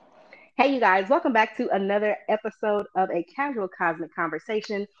Hey, you guys, welcome back to another episode of a casual cosmic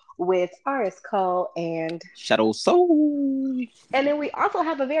conversation with RS Cole Shadow Soul. and then we also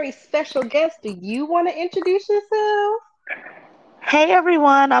have a very special guest. Do you want to introduce yourself? Hey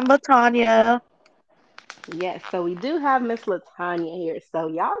everyone, I'm Latanya. Yes, so we do have Miss Latanya here. So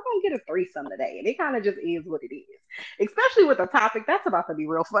y'all gonna get a threesome today, and it kind of just is what it is. Especially with the topic that's about to be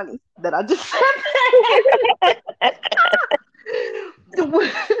real funny that I just said.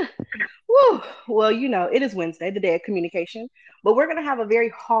 Woo. Well, it is Wednesday, the day of communication, but we're gonna have a very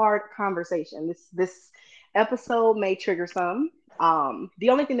hard conversation. This episode may trigger some. The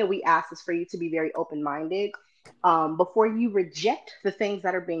only thing that we ask is for you to be very open minded. Before you reject the things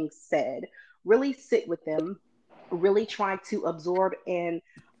that are being said, really sit with them, really try to absorb and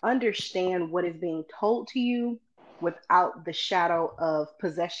understand what is being told to you without the shadow of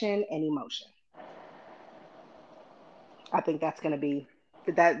possession and emotion. I think that's gonna be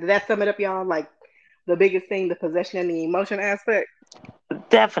that. Did that sum it up, y'all? Like the biggest thing, the possession and the emotion aspect.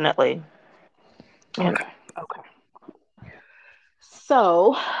 Definitely. And Okay. Okay.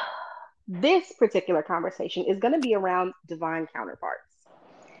 So this particular conversation is going to be around divine counterparts.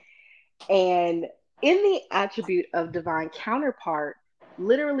 And in the attribute of divine counterpart,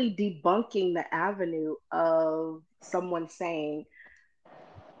 literally debunking the avenue of someone saying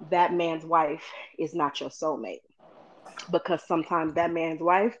that man's wife is not your soulmate. Because sometimes that man's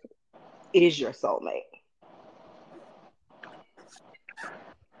wife is your soulmate.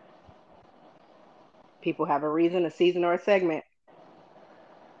 People have a reason, a season, or a segment.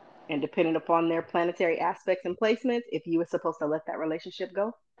 And depending upon their planetary aspects and placements, if you were supposed to let that relationship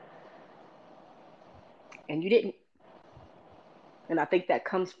go and you didn't. And I think that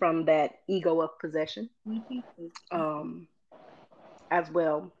comes from that ego of possession. Um, as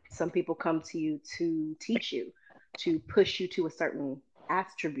well, some people come to you to teach you, to push you to a certain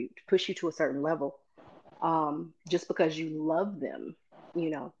attribute, push you to a certain level. Just because you love them,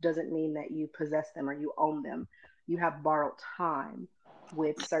 doesn't mean that you possess them or you own them. You have borrowed time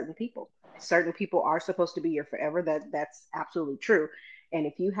with certain people. Certain people are supposed to be your forever. That's absolutely true. And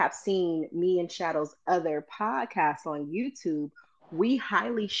if you have seen me and Shadow's other podcasts on YouTube, we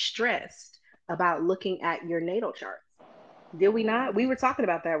highly stressed about looking at your natal charts. Did we not? We were talking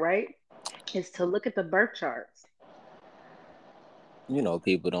about that, right? Is to look at the birth charts.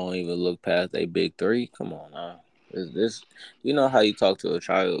 People don't even look past a big three. Come on now. Is this how you talk to a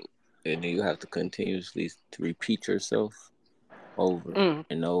child and then you have to continuously to repeat yourself over Mm,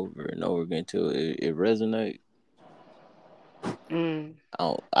 and over and over again till it resonate. mm.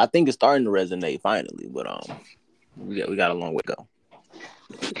 I think it's starting to resonate finally, but we got a long way to go.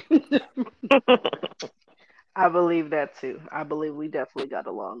 I believe that too. I believe we definitely got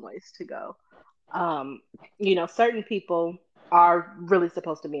a long ways to go. Um, certain people are really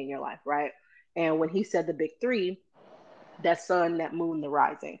supposed to be in your life, right? And when he said the big three, that sun, that moon, the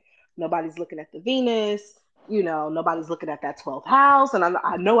rising. Nobody's looking at the Venus, nobody's looking at that 12th house. And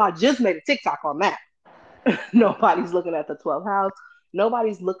I know I just made a TikTok on that. Nobody's looking at the 12th house.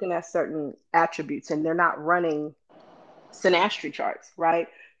 Nobody's looking at certain attributes and they're not running synastry charts, right?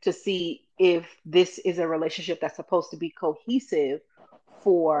 To see if this is a relationship that's supposed to be cohesive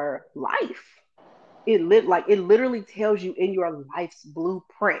for life. It literally tells you in your life's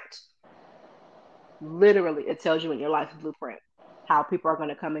blueprint. Literally, it tells you in your life's blueprint how people are going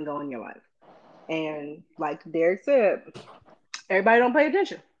to come and go in your life. And like Derek said, everybody don't pay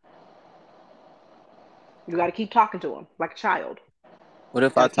attention. You got to keep talking to them like a child. What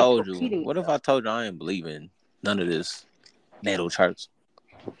if Got I to keep told you? repeating What if I yourself. told you I ain't believe in none of this natal charts?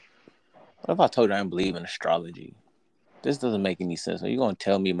 What if I told you I ain't believe in astrology? This doesn't make any sense. Are you gonna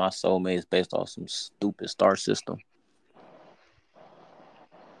tell me my soulmate is based off some stupid star system?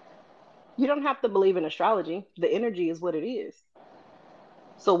 You don't have to believe in astrology. The energy is what it is.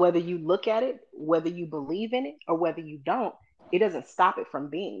 So whether you look at it, whether you believe in it, or whether you don't, it doesn't stop it from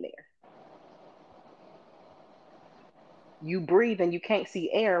being there. You breathe and you can't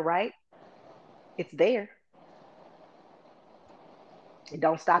see air, right? It's there. It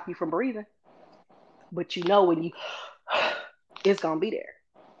don't stop you from breathing. But you know when you it's gonna be there.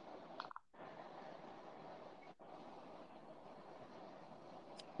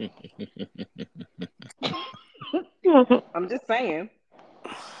 I'm just saying.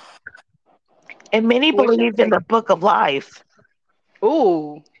 and many What's your believe in take? the book of life.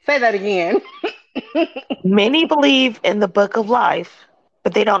 Ooh, say that again. Many believe in the book of life,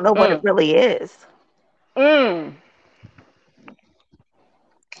 but they don't know what it Mm, really is. mm.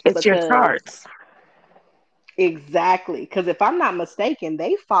 It's your Because charts. exactly. Because if I'm not mistaken,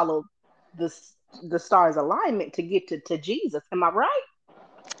 they followed the the stars alignment to get to Jesus. Am I right?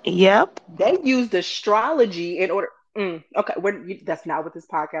 Yep. They used astrology in order. Okay, that's not what this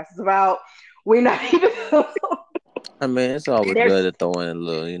podcast is about. We're not even. I mean, it's always good There's, to throw in a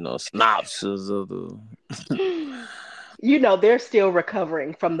little, synopsis of the. they're still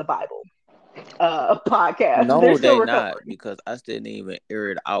recovering from the Bible podcast. They're No, still they not recovering. because I still didn't even air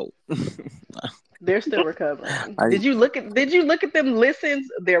it out. They're still recovering. I Did you look at them listens?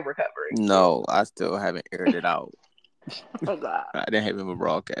 They're recovering still. no, I still haven't aired it out. Oh God. I didn't have even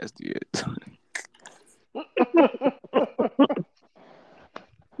broadcast yet.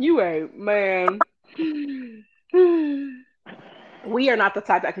 You ain't, man. We are not the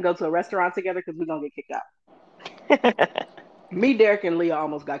type that can go to a restaurant together because we're gonna get kicked out. Me, Derek, and Leah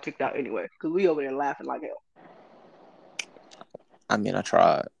almost got kicked out anyway because we over there laughing like hell. I mean, I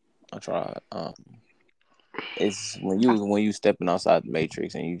tried. I tried. It's when you stepping outside the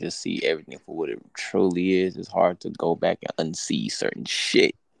matrix and you just see everything for what it truly is. It's hard to go back and unsee certain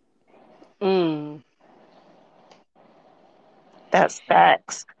shit. Mm. That's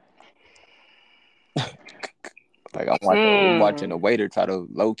facts. Like I'm watching a Mm. waiter try to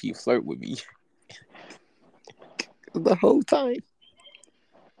low key flirt with me the whole time.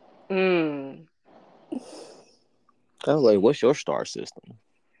 Mm. I was like, "What's your star system?"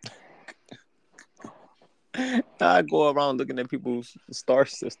 I go around looking at people's star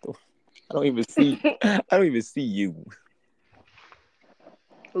system. I don't even see. I don't even see you.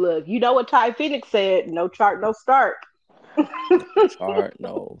 Look, you know what Ty Phoenix said? No chart, no start. Chart,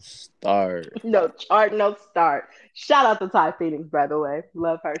 no start. No chart, no start. Shout out to Ty Phoenix, by the way.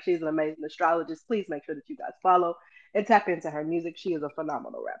 Love her. She's an amazing astrologist. Please make sure that you guys follow and tap into her music. She is a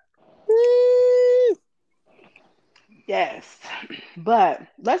phenomenal rapper. Yes. But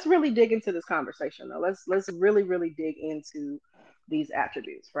let's really dig into this conversation though. Let's really, really dig into these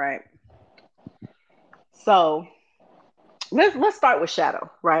attributes, right? So let's start with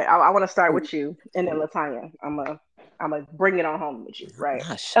Shadow, right? I want to start with you and then Latanya. I'm gonna bring it on home with you, right?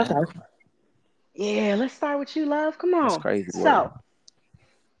 Not Okay. shadow. Yeah, let's start with you, love. Come That's on. crazy word.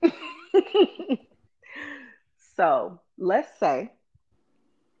 So so let's say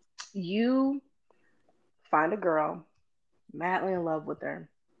you find a girl, madly in love with her.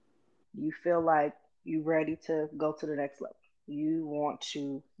 You feel like you ready to go to the next level. You want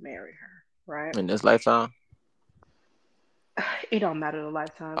to marry her, right? In this lifetime. It don't matter the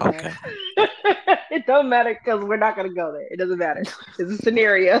lifetime, man. Okay. It don't matter because we're not gonna go there. It doesn't matter. It's a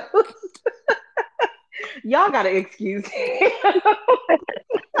scenario. Y'all gotta excuse me.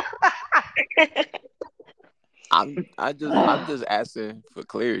 I'm just asking for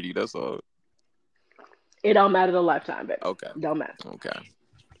clarity. That's all. It don't matter the lifetime, baby. Okay. Don't matter. Okay.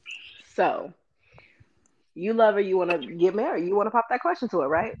 So you love her. You want to get married. You want to pop that question to her,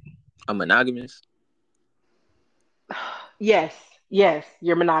 right? I'm monogamous. Yes. Yes.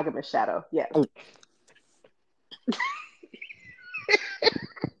 You're monogamous, Shadow. Yes. Oh.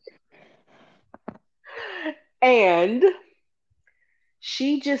 And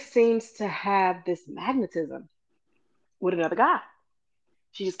she just seems to have this magnetism with another guy.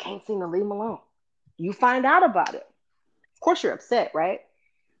 She just can't seem to leave him alone. You find out about it. Of course, you're upset, right?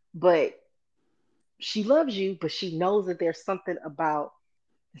 But she loves you, but she knows that there's something about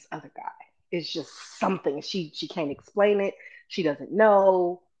this other guy. It's just something. She can't explain it. She doesn't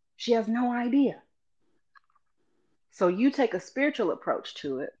know. She has no idea. So you take a spiritual approach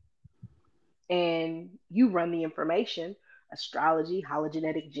to it and you run the information, astrology,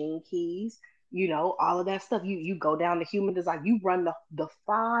 hologenetic gene keys, all of that stuff. You go down to human design. You run the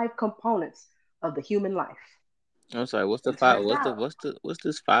five components of the human life I'm sorry. What's the and five? turns What's the out. what's the what's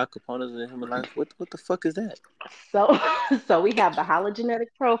this five components of the human life? What the fuck is that? So so we have the hologenetic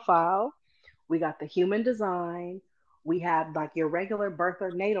profile, we got the human design, we have like your regular birth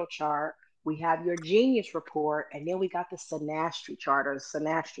or natal chart, we have your genius report, and then we got the synastry chart or the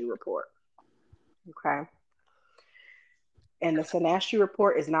synastry report. Okay. And the synastry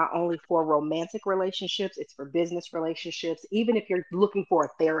report is not only for romantic relationships, it's for business relationships. Even if you're looking for a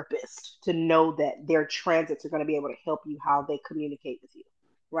therapist to know that their transits are going to be able to help you how they communicate with you,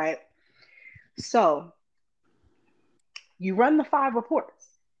 right? So you run the five reports,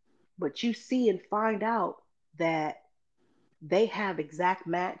 but you see and find out that they have exact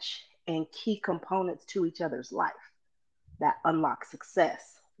match and key components to each other's life that unlock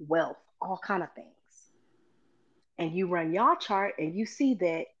success, wealth, all kind of things. And you run y'all chart and you see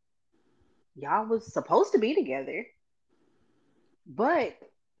that y'all was supposed to be together, but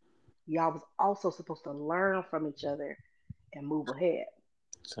y'all was also supposed to learn from each other and move ahead.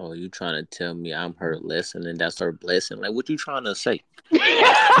 So you trying to tell me I'm her lesson and that's her blessing? Like, what you trying to say?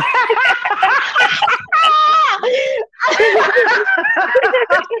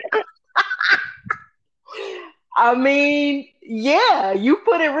 I mean, yeah, you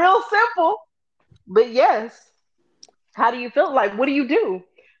put it real simple, but yes. How do you feel? Like, what do you do?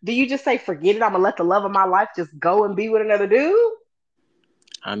 Do you just say, forget it, I'm gonna let the love of my life just go and be with another dude?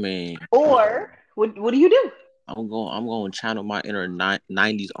 I mean, Or what do you do? I'm going to channel my inner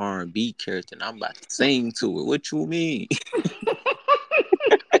 90s R&B character, and I'm about to sing to it. What you mean?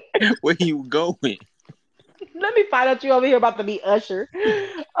 Where you going? Let me find out you over here about to be Usher.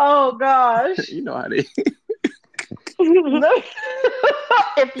 Oh gosh. You know how they. Let me-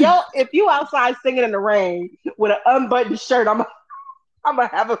 if you outside singing in the rain with an unbuttoned shirt, I'm gonna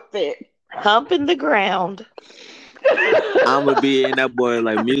have a fit. Humping the ground. I'm gonna be in that boy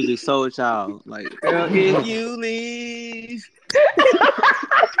like Music Soul Child. Like, girl, if you leave,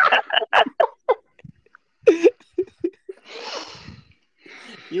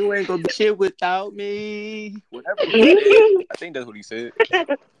 you ain't gonna be shit without me. Whatever he said, I think that's what he said.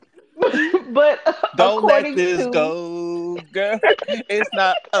 But Don't let according this to go, girl. It's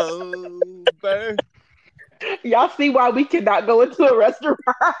not over. y'all, see why we cannot go into a restaurant.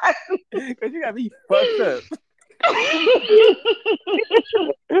 Cause you gotta be fucked up.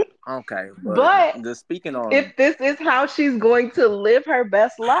 Okay, but But the speaking if on this is how she's going to live her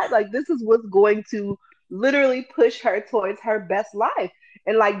best life, like this is what's going to literally push her towards her best life.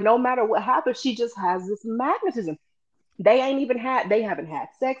 And like no matter what happens, she just has this magnetism. They haven't had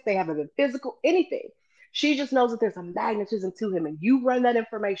sex, they haven't been physical, anything. She just knows that there's a magnetism to him, and you run that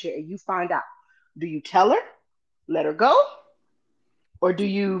information and you find out. Do you tell her, let her go, or do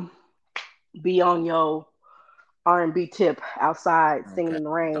you be on your R&B tip outside singing okay, in the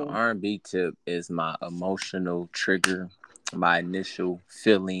the rain? R&B tip is my emotional trigger, my initial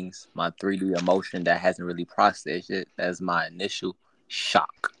feelings, my 3D emotion that hasn't really processed yet. That's my initial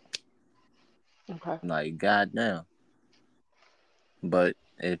shock. Okay. Like, goddamn. But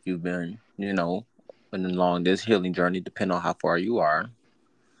if you've been, along this healing journey, depending on how far you are,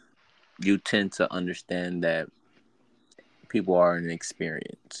 you tend to understand that people are an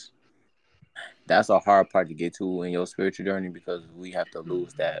experience. That's a hard part to get to in your spiritual journey because we have to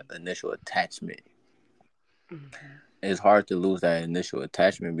lose that Hmm. initial attachment. Hmm. It's hard to lose that initial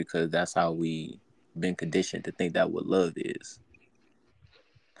attachment because that's how we been conditioned to think that what love is.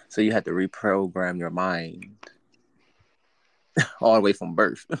 So you have to reprogram your mind all the way from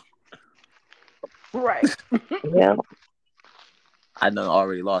birth. Right. Yeah. I done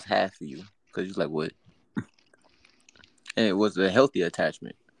already lost half of you because you're like, what? And it was a healthy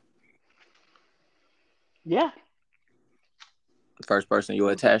attachment. Yeah. The first person you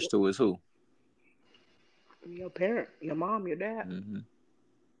attached to is who? Your parent, your mom, your dad. Hmm.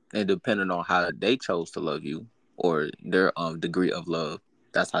 And depending on how they chose to love you or their degree of love,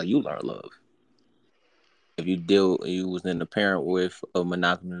 that's how you learn love. If you was in a parent with a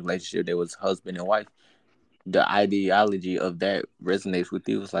monogamous relationship, there was husband and wife. The ideology of that resonates with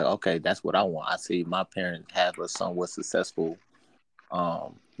you. It's like, okay, that's what I want. I see my parents have a somewhat successful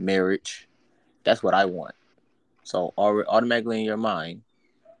marriage. That's what I want. So automatically in your mind,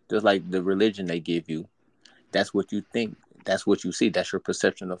 just like the religion they give you, that's what you think. That's what you see. That's your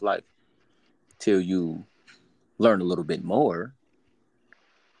perception of life. Till you learn a little bit more,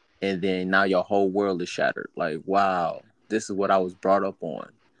 and then now your whole world is shattered. Like, wow, this is what I was brought up on,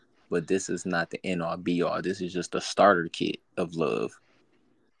 but this is not the end all be all. This is just a starter kit of love.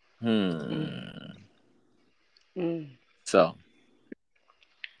 Mm. Hmm. Mm. So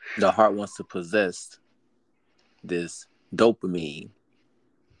the heart wants to possess this dopamine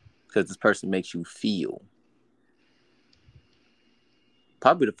because this person makes you feel.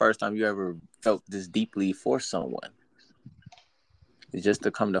 Probably the first time you ever felt this deeply for someone is just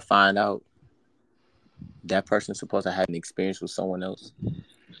to come to find out that person's supposed to have an experience with someone else.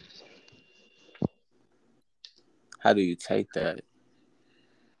 How do you take that?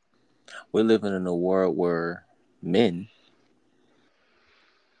 We're living in a world where men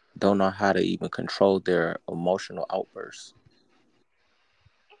don't know how to even control their emotional outbursts.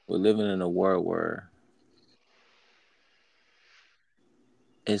 We're living in a world where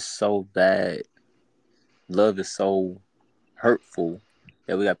it's so bad. Love is so hurtful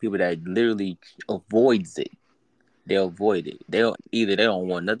that we got people that literally avoids it. They avoid it. They don't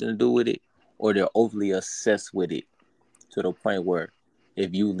want nothing to do with it, or they're overly obsessed with it to the point where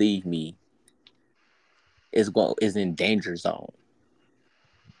if you leave me, it's in danger zone.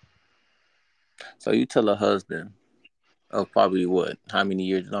 So you tell a husband of probably what, how many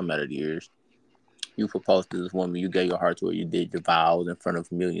years? It don't matter the years. You proposed to this woman, you gave your heart to her, you did your vows in front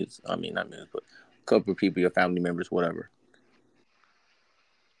of millions. I mean, not millions, but a couple of people, your family members, whatever.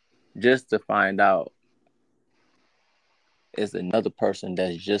 Just to find out It's another person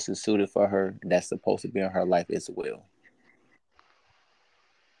that's just as suited for her that's supposed to be in her life as well.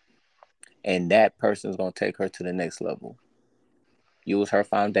 And that person is going to take her to the next level. Use her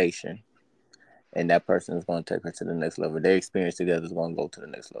foundation, and that person is going to take her to the next level. Their experience together is going to go to the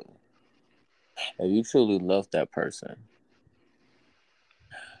next level. If you truly love that person,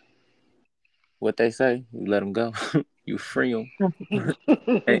 what they say, you let them go, you free them. Yep.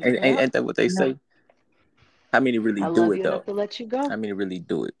 Ain't that what they No. say? How many I really do love it you enough though? to let you go. How many really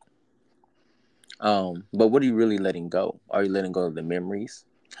do it? But what are you really letting go? Are you letting go of the memories?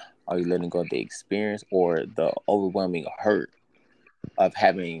 Are you letting go of the experience or the overwhelming hurt of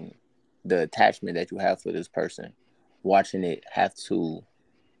having the attachment that you have for this person? Watching it have to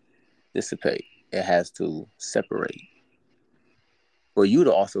dissipate. It has to separate for you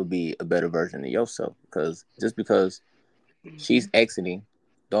to also be a better version of yourself. Because just because Hmm. she's exiting,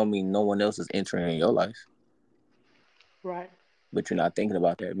 don't mean no one else is entering in your life. Right. But you're not thinking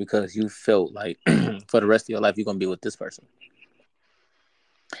about that because you felt like for the rest of your life you're gonna be with this person,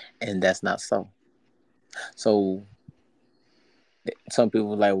 and that's not so. So some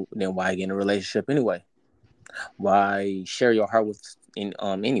people like, then why get in a relationship anyway? Why share your heart with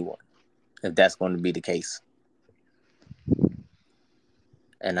anyone if that's going to be the case?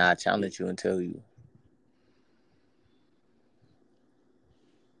 And I challenge you and tell you,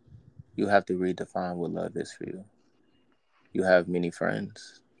 you have to redefine what love is for you. You have many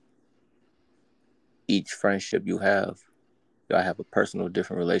friends. Each friendship you'll have a personal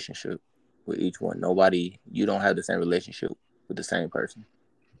different relationship with each one. Nobody, you don't have the same relationship with the same person.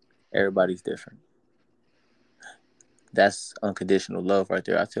 Everybody's different. That's unconditional love right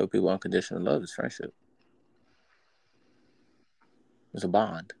there. I tell people unconditional love is friendship. It's a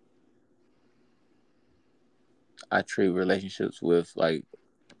bond. I treat relationships with like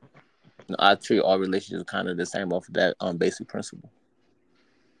I treat all relationships kind of the same off of that basic principle.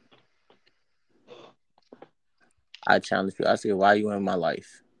 I challenge you. I say, why are you in my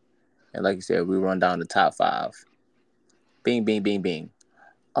life? And like you said, we run down the top five. Bing, bing, bing, bing.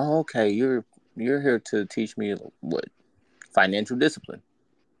 Oh, okay. You're here to teach me what financial discipline.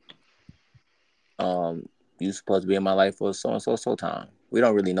 Um, you supposed to be in my life for so and so so time. We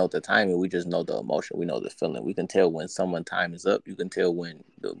don't really know the timing. We just know the emotion. We know the feeling. We can tell when someone time is up. You can tell when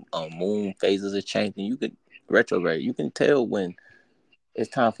the moon phases are changing. You could retrograde. You can tell when it's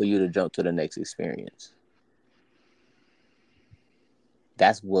time for you to jump to the next experience.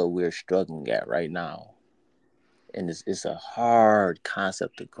 That's what we're struggling at right now, and it's a hard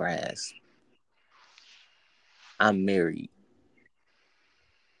concept to grasp. I'm married.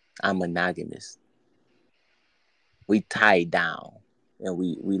 I'm monogamous. We tie down, and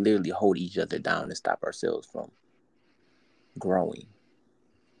we literally hold each other down and stop ourselves from growing.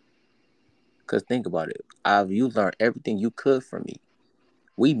 Cause think about it. You learned everything you could from me.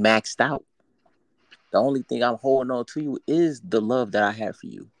 We maxed out. The only thing I'm holding on to you is the love that I have for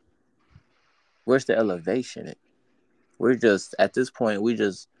you. Where's the elevation? We're just at this point. We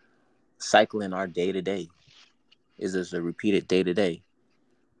just cycling our day to day. Is just a repeated day to day,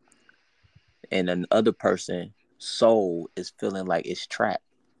 and another person soul is feeling like it's trapped.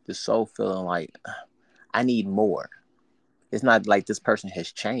 The soul feeling like I need more. It's not like this person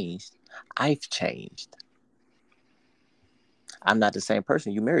has changed. I've changed. I'm not the same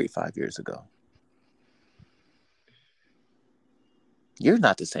person you married 5 years ago. You're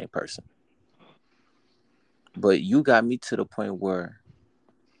not the same person. But you got me to the point where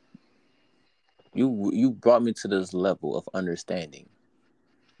you brought me to this level of understanding.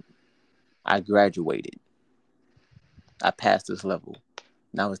 I graduated. I passed this level.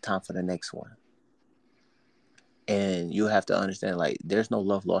 Now it's time for the next one. And you have to understand like there's no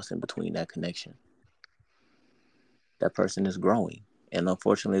love lost in between that connection. That person is growing. And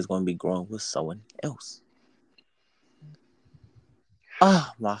unfortunately it's going to be growing with someone else.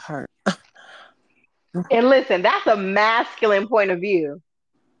 Ah, my heart. And listen, that's a masculine point of view.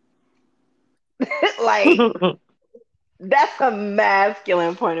 Like, that's a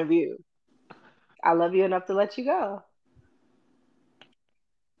masculine point of view. I love you enough to let you go.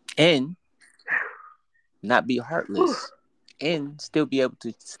 And not be Whew. heartless. And still be able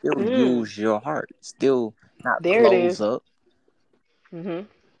to still Mm, use your heart. Still not there it close is. up. Mm-hmm.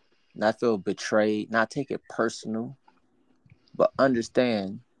 Not feel betrayed. Not take it personal. But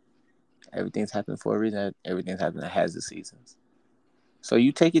understand everything's happening for a reason. Everything's happening that has the seasons. So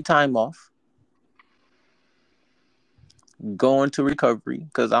you take your time off. Go into recovery.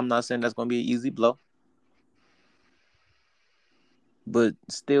 Because I'm not saying that's going to be an easy blow. But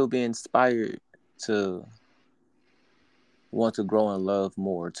still be inspired to want to grow and love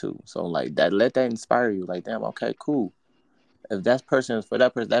more too. So like that, let that inspire you. Like, damn, okay, cool. If that person is for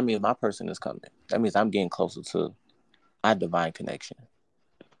that person, that means my person is coming. That means I'm getting closer to my divine connection.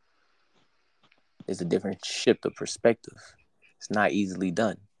 It's a different shift of perspective. It's not easily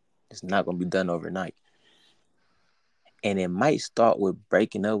done. It's not going to be done overnight. And it might start with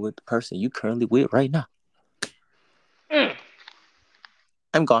breaking up with the person you currently with right now. Mm.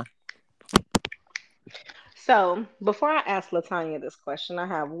 I'm gone. So before I ask Latanya this question, I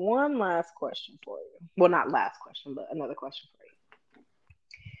have one last question for you. Well, not last question, but another question for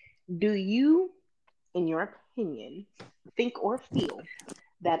you. Do you, in your opinion, think or feel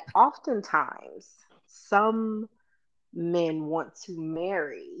that oftentimes some men want to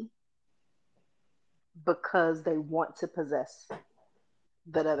marry because they want to possess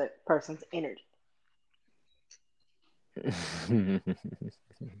that other person's energy?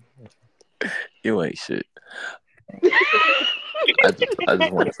 You ain't shit. I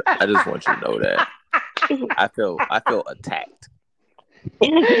just want you to know that I feel attacked.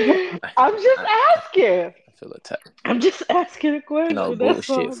 I'm just I, asking. I feel attacked. I'm just asking a No question. That's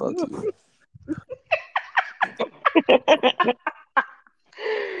bullshit. all. Fuck you.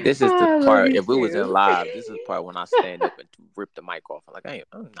 This is the I love part. you If we was in too. live, this is the part when I stand up and rip the mic off. I'm like,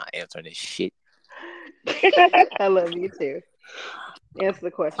 I'm not answering this shit. I love you too. Answer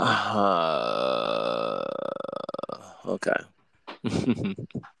the question. Uh, okay.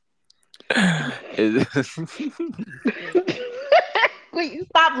 Is Wait,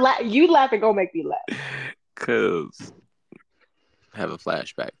 stop laughing. You laughing gonna make me laugh. because having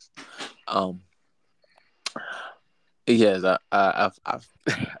flashbacks. Um, yes, I've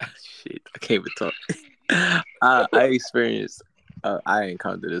shit. I can't even talk. I experienced. I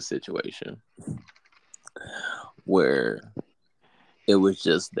encountered a situation where it was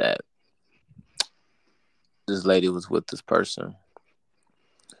just that this lady was with this person,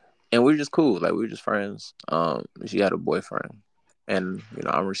 and we are just cool. Like we are just friends. She had a boyfriend, and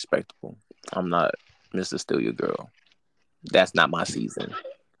I'm respectable. I'm not Mr. Steal Your Girl. That's not my season.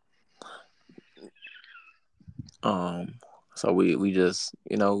 Um, so we just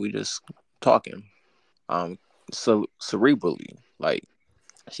we just talking. So cerebrally, like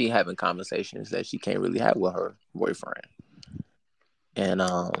she having conversations that she can't really have with her boyfriend, and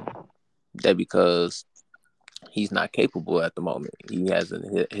that because he's not capable at the moment. He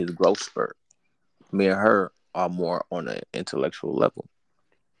hasn't hit his growth spurt. Me and her are more on an intellectual level.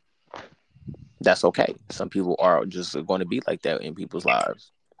 That's okay. Some people are just going to be like that in people's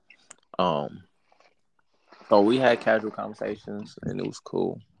lives. Um, so we had casual conversations and it was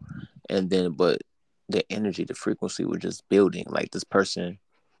cool. And then, but the energy, the frequency was just building. Like this person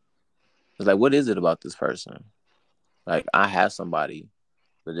was like, what is it about this person? Like I have somebody,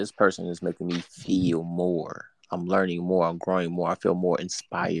 but this person is making me feel more. I'm learning more. I'm growing more. I feel more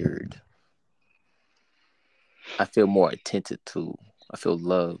inspired. I feel more attentive to. I feel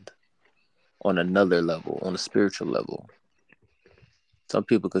loved on another level, on a spiritual level. Some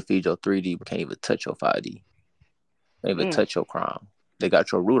people could feed your 3D but can't even touch your 5D. Can't even Mm. touch your crown. They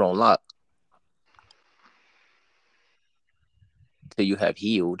got your root on lock till you have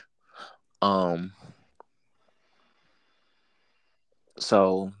healed. Um,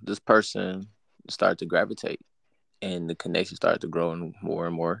 so this person started to gravitate and the connection started to grow more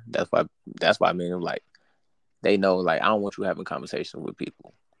and more. That's why men are like they know like I don't want you having conversations with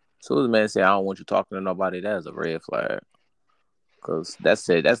people. So as a man say I don't want you talking to nobody, that is a red flag. Cause that's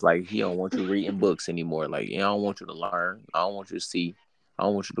it. That's like he don't want you reading books anymore. Like I don't want you to learn. I don't want you to see. I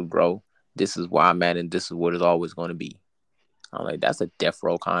don't want you to grow. This is where I'm at, and this is what it's always going to be. I'm like, that's a death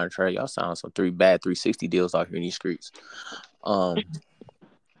row contract. Y'all sound some three bad 360 deals out here in these streets. Um,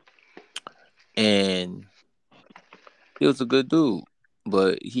 and he was a good dude,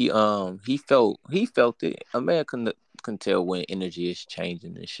 but he felt it. A man can tell when energy is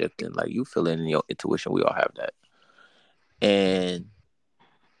changing and shifting. Like you feel it in your intuition. We all have that. And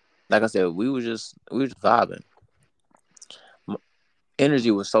like I said, we were just vibing.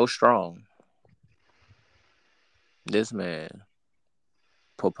 Energy was so strong. This man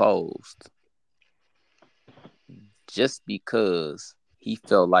proposed just because he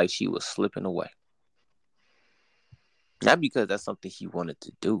felt like she was slipping away. Not because that's something he wanted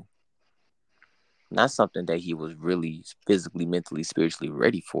to do. Not something that he was really physically, mentally, spiritually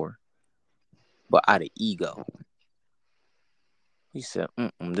ready for, but out of ego. He said,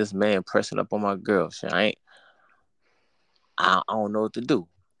 this man pressing up on my girl. Shit, I don't know what to do.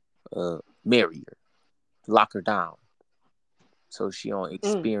 Marry her. Lock her down. So she don't Mm.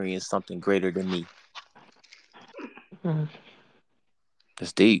 experience something greater than me. Mm.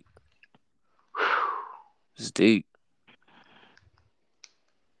 It's deep. It's deep.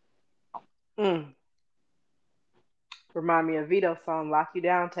 Mm. Remind me of Vito's song, "Lock You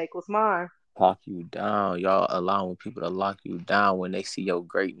Down, Take What's Mine." Lock you down. Y'all allowing people to lock you down when they see your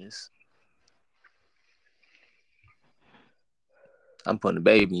greatness. I'm putting a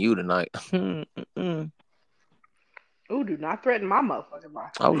baby in you tonight. Mm-mm. Ooh, do not threaten my motherfucking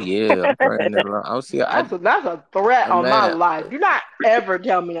life. Oh yeah, I'm threatening it. I see. That's a threat A on my man, life. Do not ever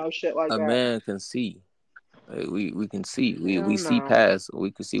tell me no shit like a that. man can see. We can see. We Hell see no. past.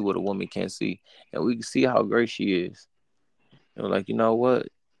 We can see what a woman can't see, and we can see how great she is. And we're like, you know what?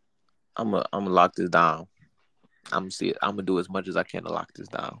 I'm gonna lock this down. I'm gonna see it. I'm gonna do as much as I can to lock this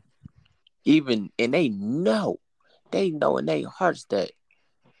down. Even and they know in their hearts that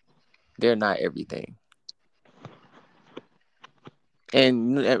they're not everything,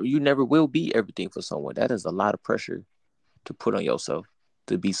 and you never will be everything for someone. That is a lot of pressure to put on yourself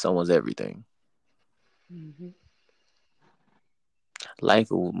to be someone's everything. Hmm.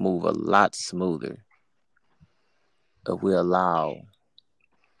 Life will move a lot smoother if we allow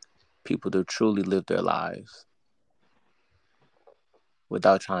people to truly live their lives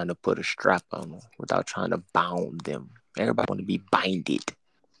without trying to put a strap on them, without trying to bound them. Everybody want to be binded.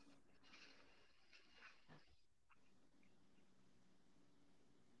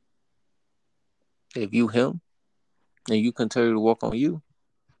 If you him and you continue to work on you,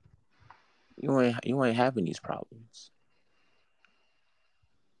 you ain't having these problems.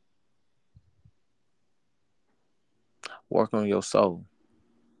 Work on your soul,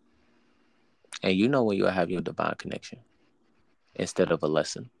 and you know when you'll have your divine connection instead of a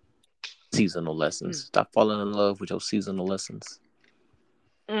lesson. Seasonal lessons. Mm. Stop falling in love with your seasonal lessons.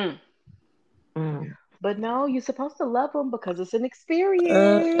 Mm. Mm. But no, you're supposed to love them because it's an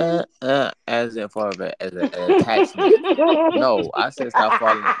experience. As in far as an attachment. No, I said stop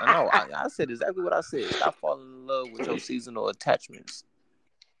falling. No, I said exactly what I said. Stop falling in love with your seasonal attachments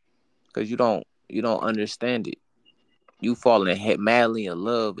because you don't understand it. You falling madly in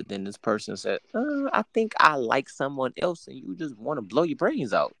love, but then this person said, "I think I like someone else," and you just want to blow your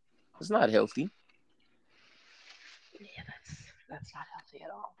brains out. It's not healthy. Yeah, that's not healthy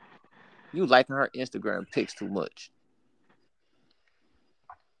at all. You liking her Instagram pics too much,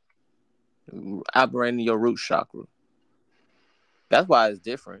 operating your root chakra. That's why it's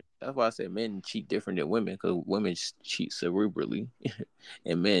different. That's why I say men cheat different than women because women cheat cerebrally,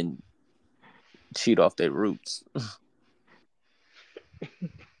 and men cheat off their roots.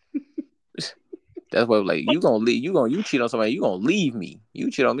 That's why like you gonna leave, you cheat on somebody, you gonna leave me.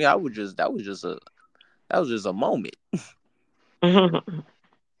 You cheat on me, I would just that was just a moment.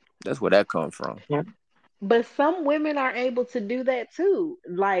 That's where that comes from. Yeah. But some women are able to do that too.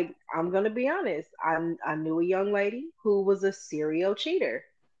 Like, I'm gonna be honest. I knew a young lady who was a serial cheater.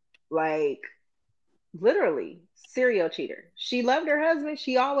 Like, literally serial cheater. She loved her husband.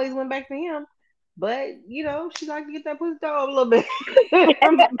 She always went back to him. But she liked to get that pussy dog a little bit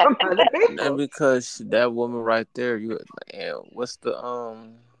from other And people. because that woman right there, and what's the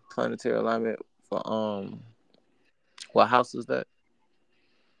planetary alignment for what house is that?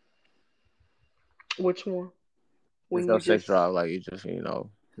 Which one? It's When no you sex just drive, like it's just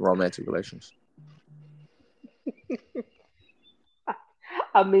romantic relations.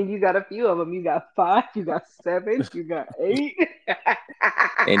 I mean, you got a few of them. You got five, you got seven, you got eight.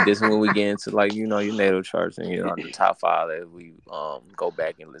 And this when we get into like your natal charts and the top five that we go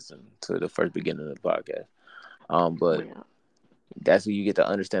back and listen to the first beginning of the podcast. But Yeah. that's when you get to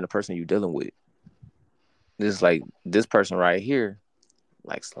understand the person you're dealing with. This is like this person right here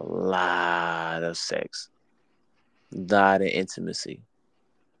likes a lot of sex, lot of intimacy,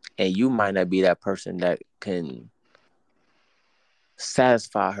 and you might not be that person that can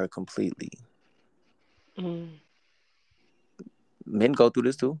satisfy her completely. Mm. Men go through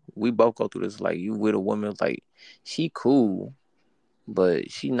this too. We both go through this. Like you with a woman, like she cool, but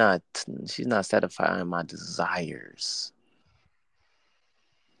she's not satisfying my desires.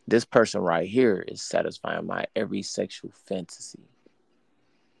 This person right here is satisfying my every sexual fantasy.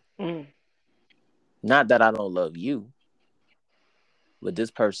 Mm. Not that I don't love you, but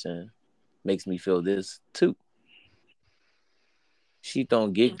this person makes me feel this too. She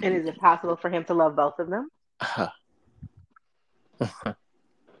don't give And is it possible for him to love both of them?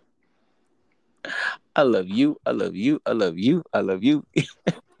 I love you, I love you, I love you, I love you.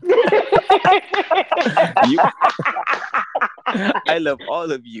 You I love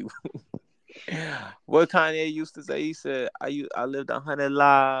all of you. What Kanye used to say, he said, I lived 100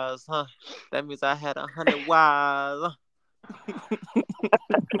 lives, huh? That means I had 100 wives.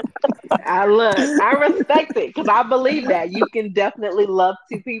 I look, I respect it because I believe that you can definitely love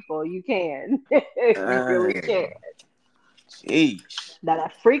two people. You can, you really can. Hey, Sheesh. Now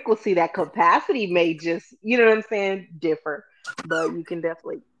that frequency, that capacity may just, you know what I'm saying, differ. But you can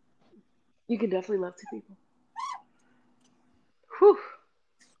definitely love two people. Whew.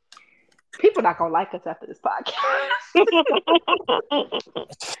 People not gonna like us after this podcast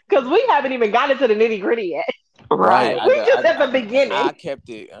because we haven't even gotten to the nitty gritty yet. Right. Right. I, We got- just at the I beginning. kept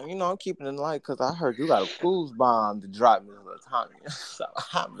it. I'm keeping it light because I heard you got a cruise bomb to drop me, Latanya. So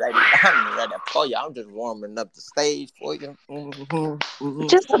I'm ready. I'm ready for you. I'm just warming up the stage for you.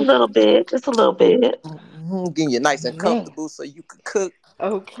 Just a little bit. Just a little bit. Getting you nice and Man. comfortable so you could cook.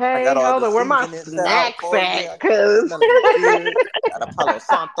 I got Okay, all hold the on. Where my seasoning set out snacks for you. at? I got it Cause smelling good. Got a Palo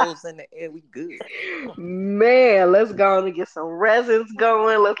Santos in the air. We good. man, let's go on and get some resins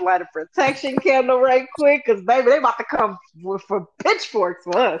going. Let's light a protection candle right quick. Cause baby, they about to come for pitchforks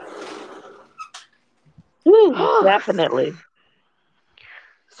for us. Ooh, definitely.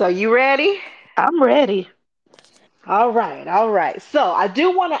 So you ready? I'm ready. All right, all right. So I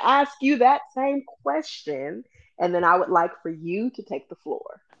do want to ask you that same question, and then I would like for you to take the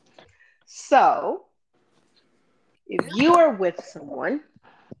floor. So if you are with someone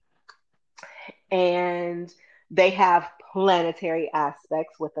and they have planetary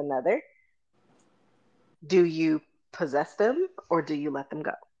aspects with another, do you possess them or do you let them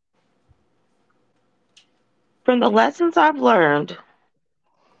go? From the lessons I've learned,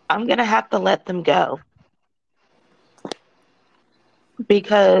 I'm going to have to let them go Okay.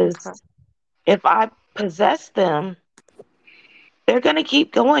 because if I possess them, they're going to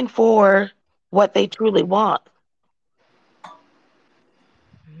keep going for what they truly want.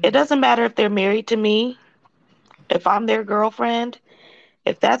 It doesn't matter if they're married to me, if I'm their girlfriend,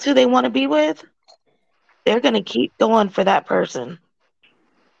 if that's who they want to be with, they're going to keep going for that person.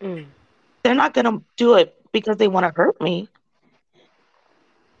 Mm, They're not going to do it because they want to hurt me.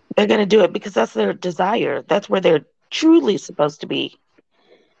 They're going to do it because that's their desire. That's where they're truly supposed to be.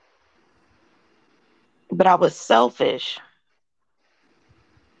 But I was selfish.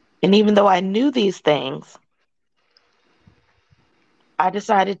 And even though I knew these things, I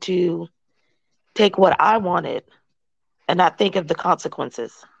decided to take what I wanted and not think of the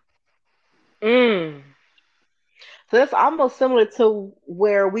consequences. mm. So that's almost similar to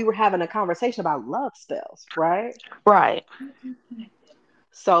where we were having a conversation about love spells, right? Right,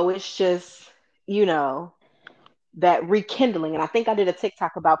 So it's just, you know, that rekindling. And I think I did a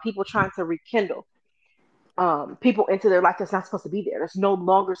TikTok about people trying to rekindle people into their life that's not supposed to be there. That's no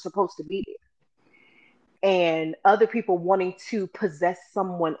longer supposed to be there. And other people wanting to possess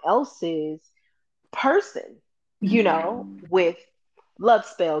someone else's person, with love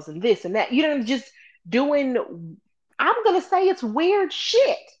spells and this and that. Just doing, I'm going to say it's weird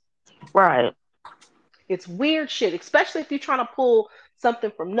shit. right. It's weird shit, especially if you're trying to pull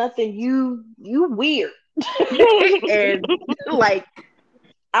something from nothing. You weird. And like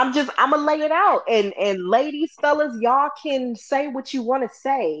I'm gonna lay it out. And ladies, fellas, y'all can say what you want to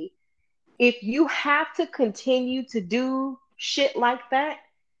say. If you have to continue to do shit like that,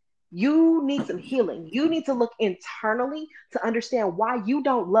 you need some healing. You need to look internally to understand why you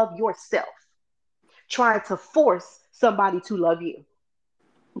don't love yourself, trying to force somebody to love you.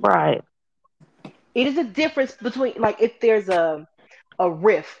 Right, It is a difference between, like, if there's a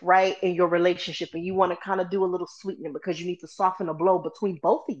riff, right, in your relationship and you want to kind of do a little sweetening because you need to soften a blow between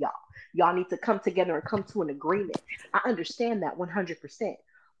both of y'all. Y'all need to come together and come to an agreement. I understand that 100%.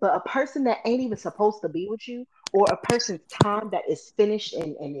 But a person that ain't even supposed to be with you, or a person's time that is finished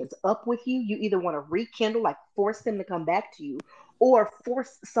and is up with you, you either want to rekindle, like force them to come back to you, or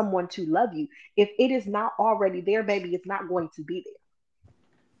force someone to love you. If it is not already there, baby, it's not going to be there.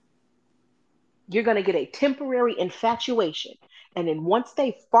 You're going to get a temporary infatuation. And then once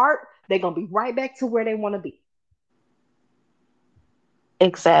they fart, they're going to be right back to where they want to be.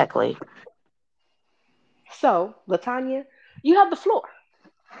 exactly. So, Latanya, you have the floor.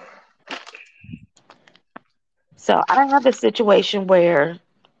 So I have a situation where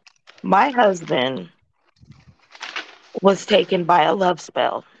my husband was taken by a love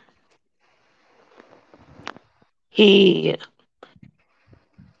spell. He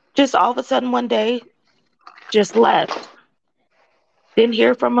just all of a sudden one day just left. Didn't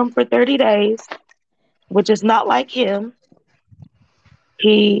hear from him for 30 days, which is not like him.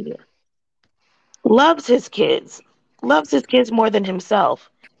 He loves his kids, loves his kids more than himself,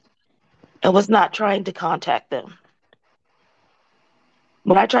 and was not trying to contact them.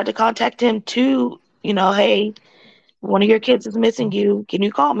 When I tried to contact him too, hey, one of your kids is missing you. Can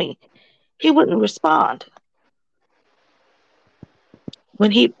you call me? He wouldn't respond.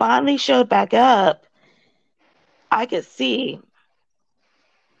 When he finally showed back up, I could see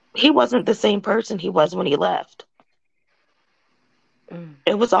he wasn't the same person he was when he left. Mm.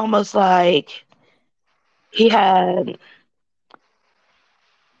 It was almost like he had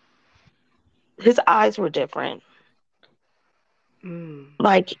his eyes were different. Mm.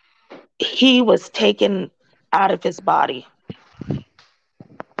 Like he was taken out of his body,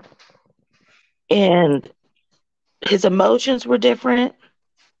 and his emotions were different.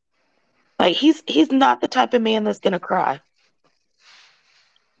 Like he's not the type of man that's gonna cry.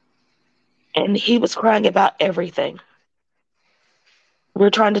 And he was crying about everything. We're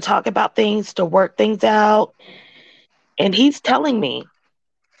trying to talk about things to work things out. And he's telling me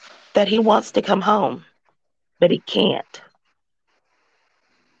that he wants to come home, but he can't.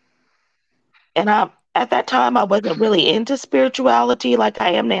 And at that time I wasn't really into spirituality like I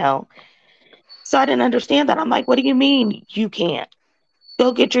am now. So I didn't understand that. I'm like, what do you mean you can't?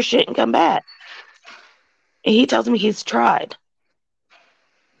 Go get your shit and come back. And he tells me he's tried.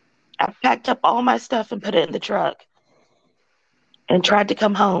 I packed up all my stuff and put it in the truck and tried to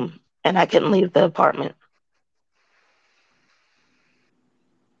come home, and I couldn't leave the apartment.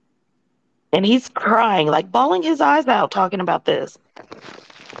 And he's crying, like bawling his eyes out, talking about this.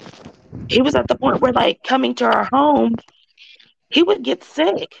 He was at the point where, like, coming to our home, he would get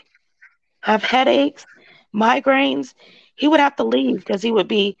sick, have headaches, migraines. He would have to leave because he would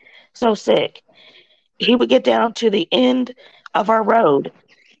be so sick. He would get down to the end of our road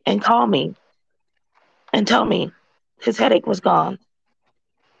and call me and tell me his headache was gone.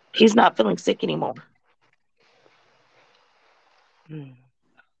 He's not feeling sick anymore. Mm.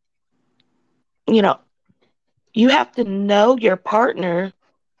 You know, you have to know your partner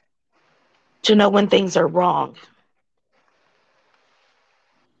to know when things are wrong.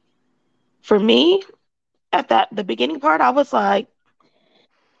 For me, at the beginning part, I was like,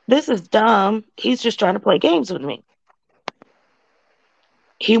 this is dumb. He's just trying to play games with me.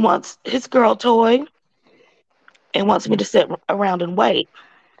 He wants his girl toy and wants me to sit around and wait.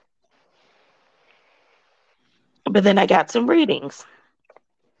 But then I got some readings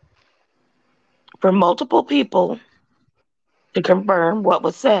from multiple people to confirm what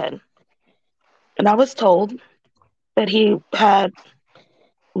was said. And I was told that he had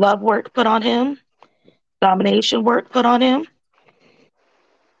love work put on him, domination work put on him,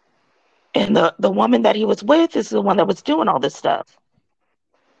 and the woman that he was with is the one that was doing all this stuff.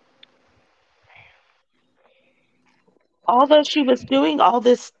 Although she was doing all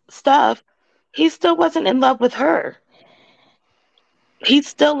this stuff, he still wasn't in love with her. He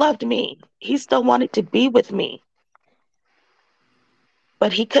still loved me. He still wanted to be with me,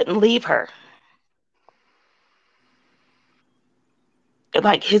 but he couldn't leave her.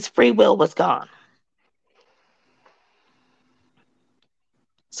 Like his free will was gone.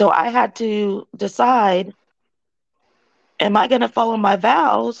 So I had to decide, am I going to follow my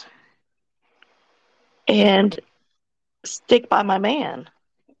vows and stick by my man?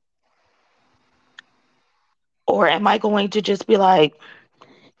 Or am I going to just be like,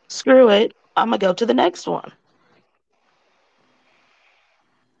 screw it, I'm going to go to the next one?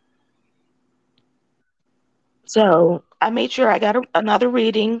 So I made sure I got another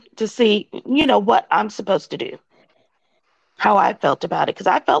reading to see, what I'm supposed to do, how I felt about it. Because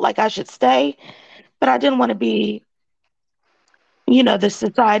I felt like I should stay, but I didn't want to be, the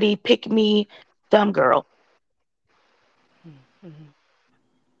society pick me dumb girl. Mm.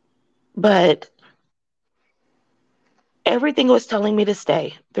 But everything was telling me to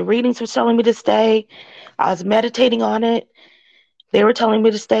stay. The readings were telling me to stay. I was meditating on it. They were telling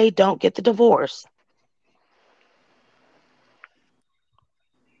me to stay. Don't get the divorce.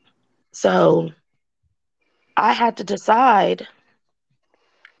 So I had to decide,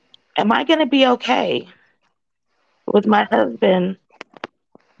 am I going to be okay with my husband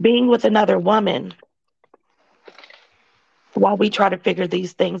being with another woman while we try to figure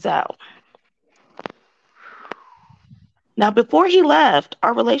these things out? Now, before he left,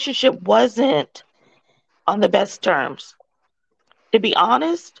 our relationship wasn't on the best terms. To be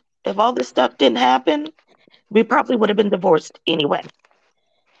honest, if all this stuff didn't happen, we probably would have been divorced anyway.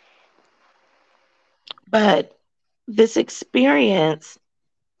 But this experience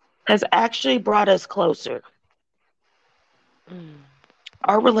has actually brought us closer. Mm.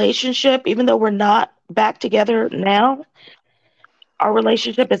 Our relationship, even though we're not back together now, our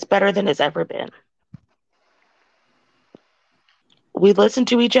relationship is better than it's ever been. We listen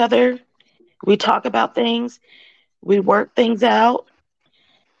to each other, we talk about things, we work things out.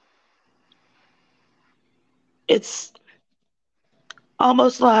 It's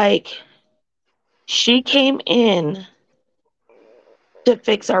almost like she came in to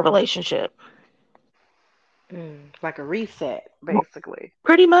fix our relationship. Mm. Like a reset, basically.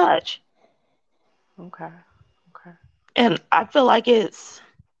 Pretty much. Okay. Okay. And I feel like it's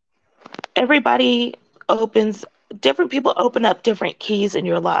everybody opens, different people open up different keys in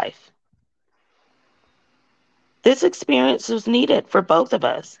your life. This experience was needed for both of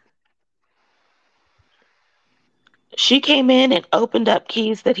us. She came in and opened up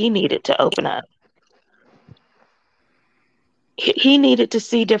keys that he needed to open up. He needed to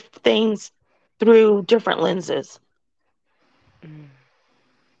see different things through different lenses. Mm.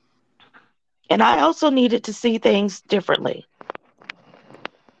 And I also needed to see things differently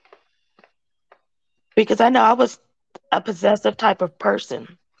because I know I was a possessive type of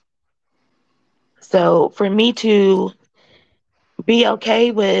person. So for me to be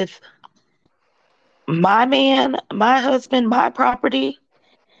okay with my man, my husband, my property,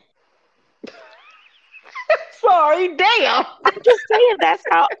 Sorry, damn. I'm just saying that's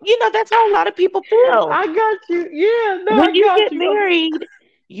how a lot of people feel. I got you. Yeah, no, When I you got get you. married,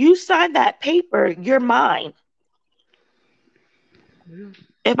 you sign that paper, you're mine.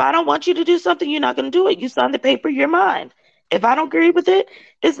 If I don't want you to do something, you're not going to do it. You sign the paper, you're mine. If I don't agree with it,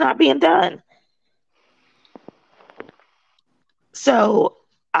 it's not being done. So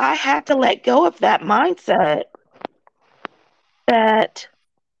I had to let go of that mindset that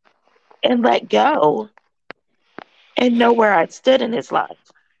and let go and know where I stood in his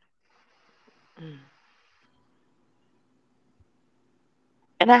life. Mm.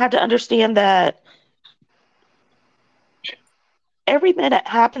 And I had to understand that everything that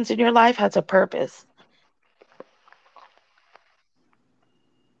happens in your life has a purpose.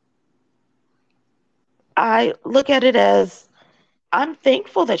 I look at it as I'm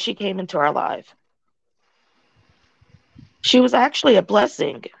thankful that she came into our life. She was actually a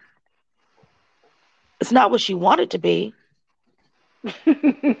blessing. It's not what she wanted to be,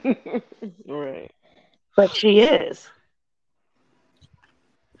 Right. but she is.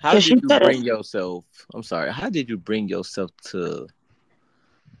 How Because did she you could have. bring yourself? I'm sorry. How did you bring yourself to?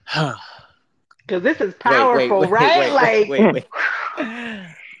 Because this is Wait, wait, powerful, wait, right? wait, wait, Like, wait, wait.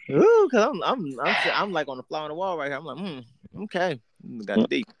 Ooh, cause I'm like on the fly on the wall right here. I'm like, okay, got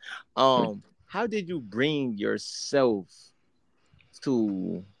deep. How did you bring yourself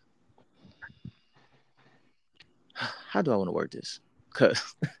to? How do I want to word this?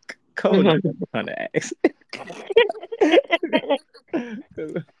 Cause Cole knows what I'm trying to ask.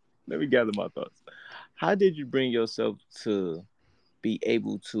 Let me gather my thoughts. How did you bring yourself to be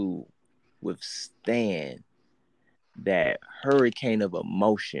able to withstand that hurricane of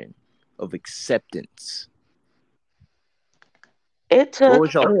emotion, of acceptance? it What took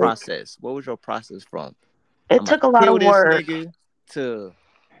was your a, process? What was your process from it I'm about took a to lot kill of this work. nigga to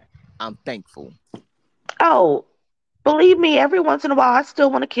I'm thankful? Oh, believe me, every once in a while I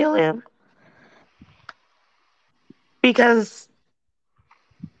still want to kill him because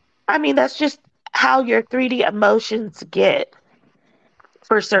I mean that's just how your 3D emotions get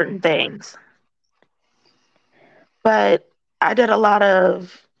for mm. certain things. But I did a lot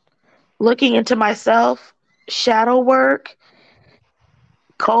of looking into myself, shadow work.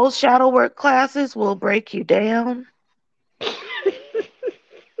 Cold shadow work classes will break you down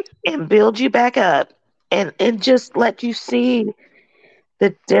and build you back up and just let you see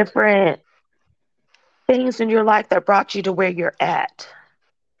the different things in your life that brought you to where you're at.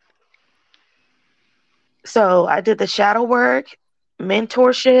 So I did the shadow work,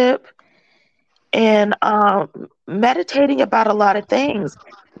 mentorship, and meditating about a lot of things.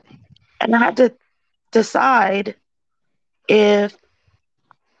 And I had to decide if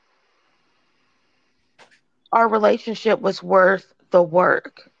our relationship was worth the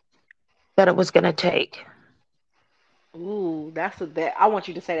work that it was going to take. Ooh, that. I want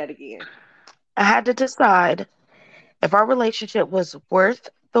you to say that again. I had to decide if our relationship was worth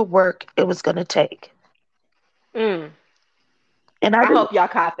the work it was going to take. Mm. And I hope y'all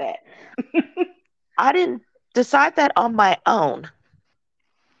caught that. I didn't decide that on my own.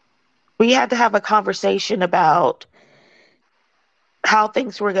 We had to have a conversation about how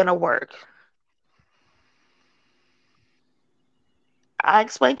things were going to work. I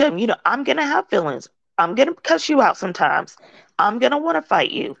explained to him, I'm going to have feelings. I'm going to cuss you out sometimes. I'm going to want to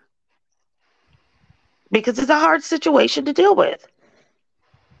fight you because it's a hard situation to deal with.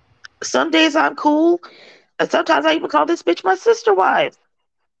 Some days I'm cool, and sometimes I even call this bitch my sister wife.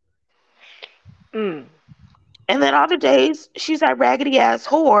 Mm. And then other days, she's that raggedy ass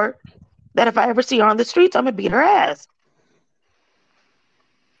whore that if I ever see her on the streets, I'm going to beat her ass.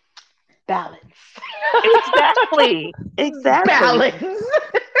 Balance. Exactly. Exactly. Balance.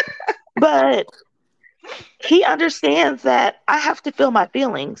 But he understands that I have to feel my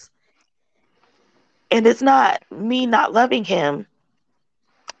feelings. And it's not me not loving him,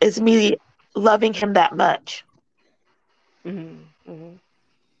 it's me loving him that much. Mhm. Mhm.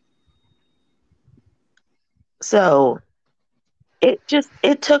 So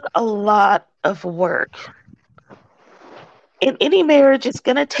it took a lot of work. In any marriage, it's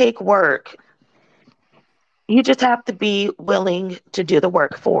going to take work. You just have to be willing to do the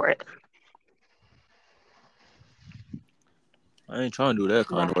work for it. I ain't trying to do that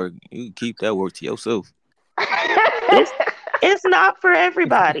kind of Nah. work. You can keep that work to yourself. It's it's not for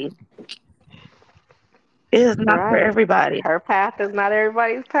everybody. It is not for Right. everybody. Her path is not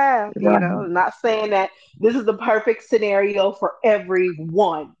everybody's path, you know. Right. Not saying that this is the perfect scenario for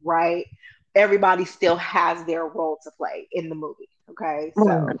everyone, right? Everybody still has their role to play in the movie. Okay. So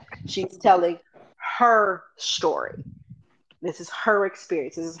Right. she's telling her story. This is her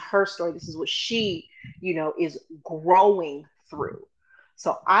experience. This is her story. This is what she, is growing through.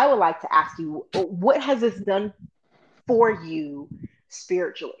 So I would like to ask you, what has this done for you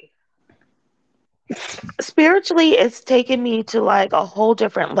spiritually? Spiritually, it's taken me to like a whole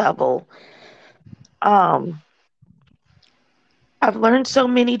different level. Um, I've learned so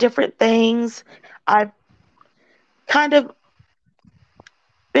many different things. I've kind of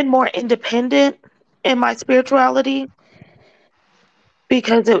been more independent in my spirituality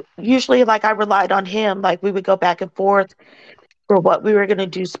because it usually like I relied on him. Like we would go back and forth for what we were going to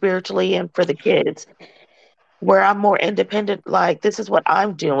do spiritually and for the kids. Where I'm more independent, like this is what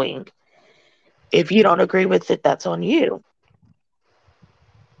I'm doing. If you don't agree with it, that's on you.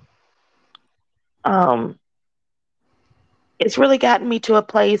 Um, it's really gotten me to a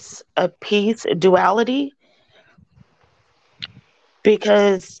place of peace, duality,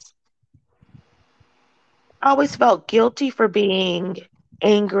 because I always felt guilty for being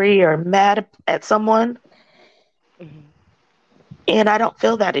angry or mad at someone, Mhm. and I don't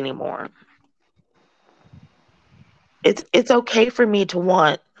feel that anymore. It's okay for me to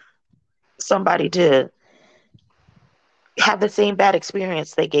want somebody to have the same bad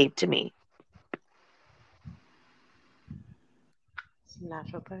experience they gave to me. It's a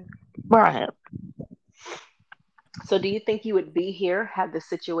natural thing. Right. So do you think you would be here had the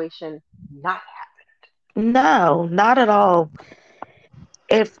situation not No, not at all.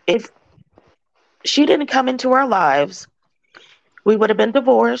 If she didn't come into our lives, we would have been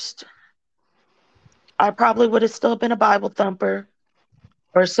divorced. I probably would have still been a Bible thumper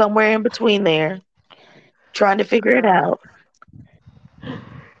or somewhere in between there, trying to figure it happened? out.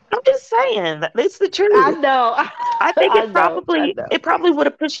 I'm just saying that it's the I truth. know. I think I know. I know. it probably would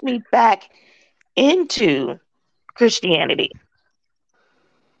have pushed me back into Christianity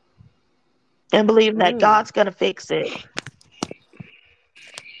and believing that Mm. God's going to fix it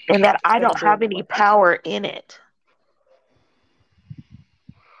and that I It'll don't do have in the any way for you. power in it.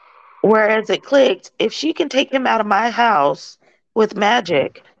 Whereas it clicked, if she can take him out of my house with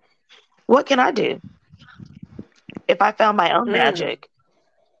magic, what can I do if I found my own Mm. magic?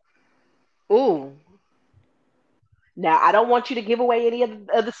 Ooh. Now I don't want you to give away any of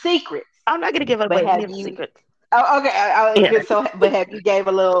the secrets, I'm not going to give but away any have of the you? secrets. Oh, okay. I was Yeah. good. So, but have you gave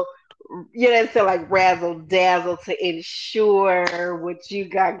a little, so like razzle dazzle to ensure what you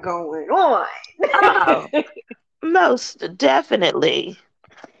got going on? Oh, most definitely.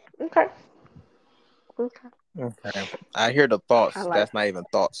 Okay. Okay. Okay. I hear the I thoughts. like. That's not even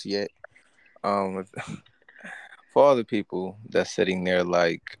thoughts yet. Um, for other people that's sitting there,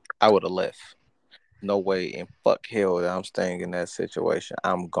 like I would have left. No way in fuck hell that I'm staying in that situation.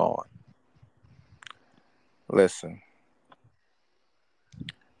 I'm gone. Listen,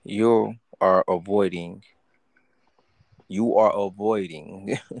 you are avoiding. You are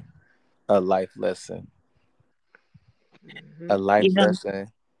avoiding a life lesson. A Mhm. life Yeah. lesson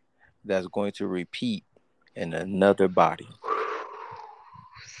that's going to repeat in another body.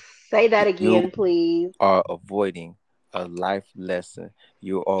 Say that You again, please. are avoiding a life lesson.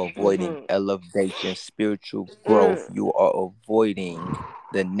 You are avoiding Hmm. elevation, spiritual growth. Mm. You are avoiding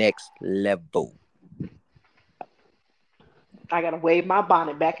the next level. I gotta wave my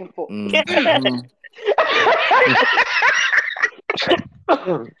bonnet back and forth. Hmm.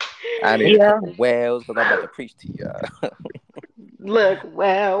 I need a Yeah. couple wells because I'm about to preach to y'all. Look,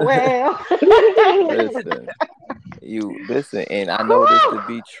 well, well. Listen, you listen, and I know this Whew. to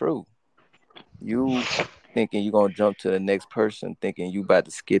be true. You thinking you gonna jump to the next person, thinking you about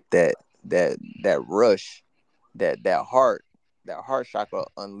to skip that rush, that heart chakra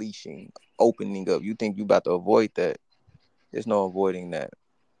unleashing, opening up. You think you about to avoid that? There's no avoiding that.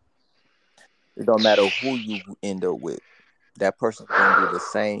 It don't matter who you end up with. That person's gonna do the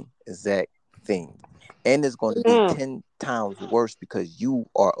same exact thing, and it's gonna be Mm. 10 times worse because you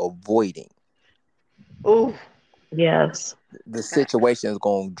are avoiding. Ooh. Yes. The situation is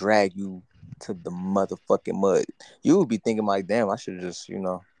gonna drag you. to the motherfucking mud. You would be thinking like, damn, I should have just,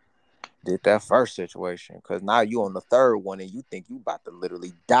 did that first situation. Because now you on the third one and you think you about to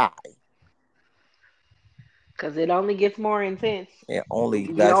literally die. Because it only gets more intense. And only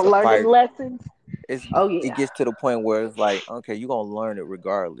You that's don't the learn them fight. lessons. Oh It yeah. gets to the point where it's like, okay, you're gonna learn it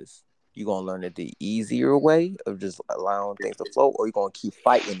regardless. You're gonna learn it the easier way of just allowing things to flow, or you're gonna keep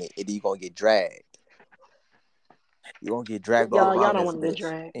fighting it and then you're gonna get dragged. You're gonna get dragged all Y'all around don't this want to get bitch.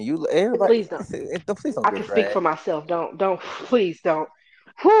 dragged. And you everybody Please don't. please don't I get can speak for dragged. myself. Don't, please don't.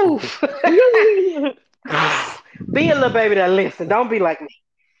 Whew. Be a little baby that listen. Don't be like me. It's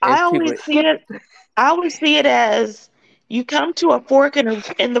I people always see Skip. it. I always see it as you come to a fork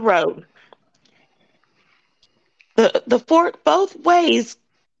in the road. The fork both ways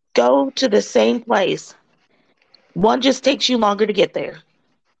go to the same place. One just takes you longer to get there.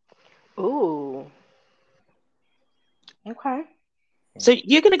 Ooh. Okay. So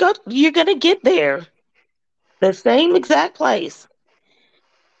you're gonna get there the same exact place.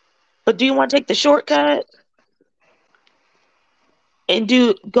 But do you want to take the shortcut and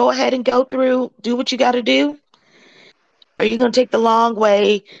go ahead and go through, do what you got to do? Or are you gonna take the long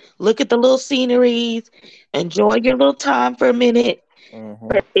way, look at the little sceneries, enjoy your little time for a minute, mm-hmm,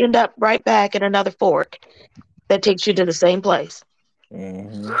 but end up right back at another fork that takes you to the same place?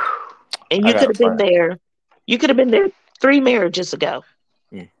 mm-hmm. And I you got could a have been friend. there. You could have been there 3 marriages ago.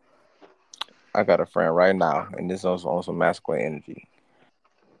 Mm. I got a friend right now, and this is also on some masculine energy.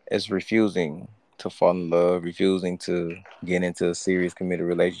 It's refusing to fall in love, refusing to get into a serious committed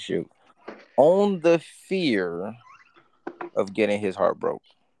relationship on the fear of getting his heart broke.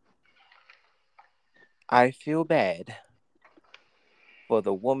 I feel bad for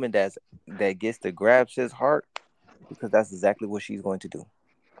the woman that gets to grabs his heart because that's exactly what she's going to do.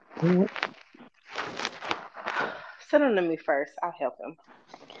 Mhm. Send him to me first. I'll help him.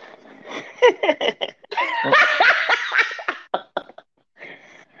 Mm.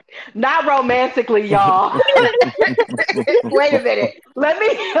 Not romantically, y'all. Wait a minute. Let me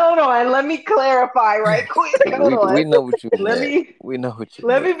hold on. Let me clarify right quick. Hold we on. know what you Let meant. me We know what you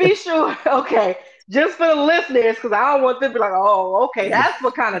let meant. me be sure. Okay. Just for the listeners, because I don't want them to be like, oh, okay, that's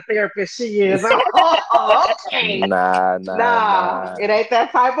what kind of therapist she is. Oh, okay. Nah, nah, Nah, nah, it ain't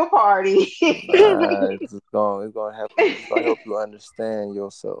that type of party. nah. It's gonna help you understand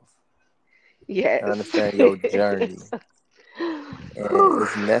yourself and Yes. understand your journey, and Whew.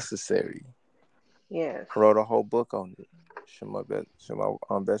 it's necessary. Yes. I wrote a whole book on it. Should my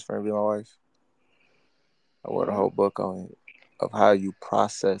best friend be my wife? I wrote a Mm. whole book on it of how you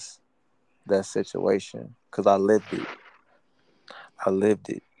process that situation because I lived it. I lived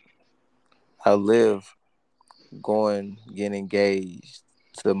it. I live getting engaged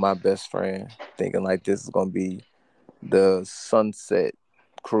to my best friend, thinking like this is gonna be the sunset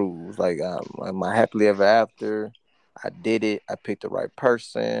cruise. Like my happily ever after. I did it. I picked the right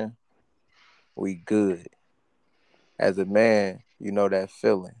person. We good. As a man, you know that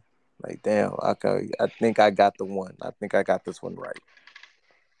feeling. Like damn, I think I got the one. I think I got this one right.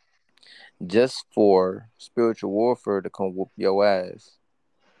 Just for spiritual warfare to come whoop your ass.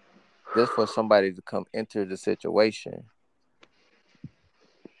 Just for somebody to come enter the situation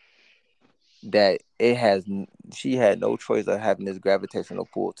that she had no choice of having this gravitational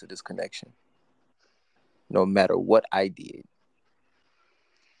pull to this connection. No matter what I did,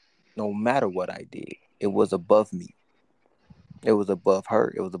 no matter what I did, it was above me. It was above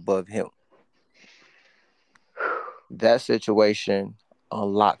her. It was above him. That situation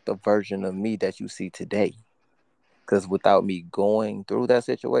unlocked a version of me that you see today. Because without me going through that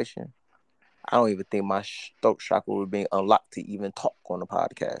situation, I don't even think my throat chakra would be unlocked to even talk on the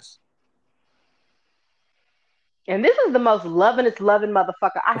podcast. And this is the most lovingest loving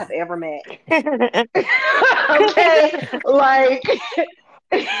motherfucker I have ever met. Okay? Like,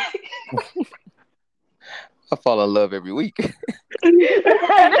 I fall in love every week. this is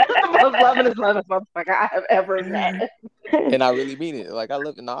the most lovingest loving motherfucker I have ever met. And I really mean it. Like I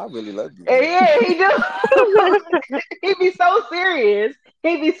love no, I really love you. And Like yeah, he do. He be so serious.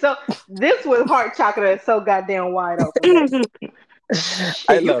 He be so. This was heart chakra that's so goddamn wide open, baby.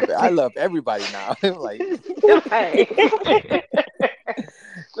 I Shit, you love could it. I see. love everybody now. I'm like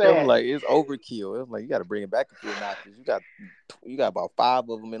Like, I'm man. like it's overkill. I'm like you got to bring it back a few notches. You got about five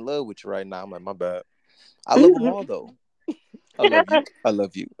of them in love with you right now. I'm like my bad. I love them all though. I love you. I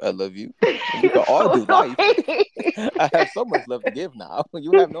love you. I love you. We can all So do life. annoying. I have so much love to give now.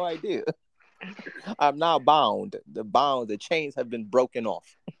 You have no idea. I'm now bound. The chains have been broken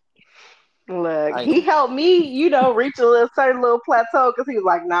off. Look, I he am. helped me, reach a little certain little plateau because he was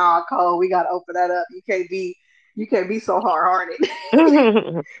like, "Nah, Cole, we gotta open that up. You can't be so hard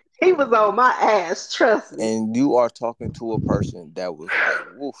hearted." He was on my ass, trust me. And you are talking to a person that was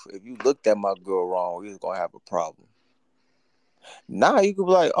like, woof, if you looked at my girl wrong, we was gonna have a problem. Now you could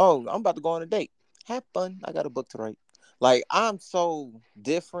be like, oh, I'm about to go on a date. Have fun. I got a book to write. Like, I'm so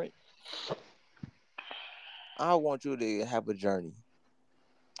different. I want you to have a journey.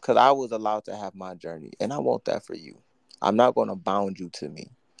 Because I was allowed to have my journey. And I want that for you. I'm not going to bound you to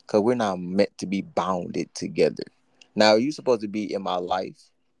me. Because we're not meant to be bounded together. Now, you supposed to be in my life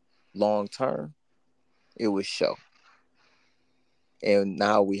long term. It was show. And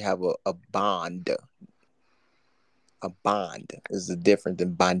now we have a bond. A bond is different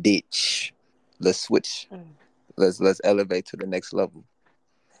than bondage. Let's switch. Mm. Let's elevate to the next level.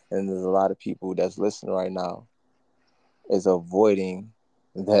 And there's a lot of people that's listening right now is avoiding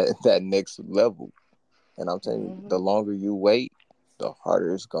that next level. And I'm telling you, the Hmm. longer you wait, the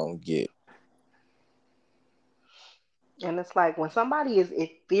harder it's gonna get. And it's like when somebody is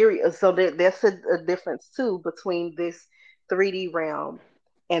ethereal, so there's a difference too between this 3D realm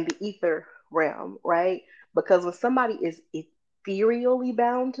and the ether realm, right? Because when somebody is ethereally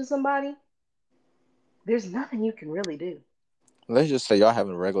bound to somebody, there's nothing you can really do. Let's just say y'all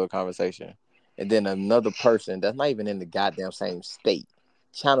having a regular conversation, and then another person that's not even in the goddamn same state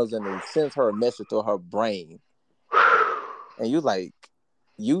channels and sends her a message to her brain, and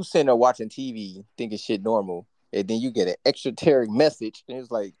you sitting there watching TV thinking shit normal, and then you get an extraterritorial message, and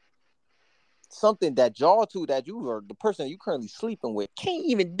it's like something that y'all two that you or the person you currently sleeping with can't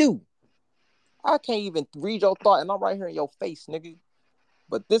even do. I can't even read your thought, and I'm right here in your face, nigga.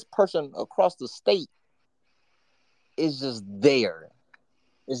 But this person across the state is just there.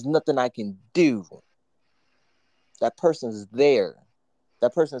 There's nothing I can do. That person's there.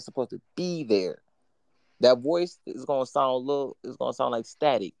 That person is supposed to be there. That voice is gonna sound a little. It's gonna sound like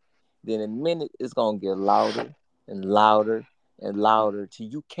static. Then in a minute, it's gonna get louder and louder and louder till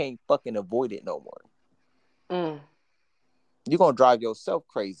you can't fucking avoid it no more. Mm. You're gonna drive yourself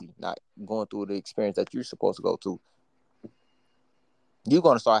crazy, not going through the experience that you're supposed to go to. You're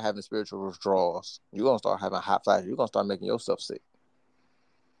gonna start having spiritual withdrawals. You're gonna start having hot flashes. You're gonna start making yourself sick.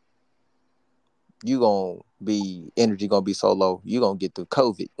 You gonna be energy gonna be so low. You gonna get through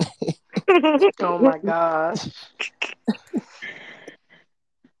COVID Oh my gosh.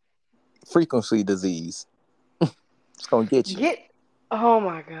 frequency disease. It's gonna get you. Get oh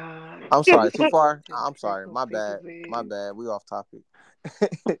my god. I'm sorry. Too Not far. the I'm sorry. My frequency bad. My disease. bad. We off topic.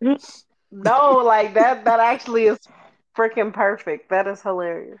 No, like that actually is freaking perfect. That is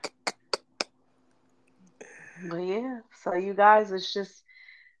hilarious. But yeah, so you guys, it's just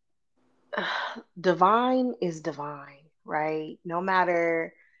divine is divine, right? No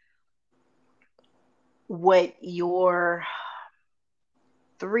matter what your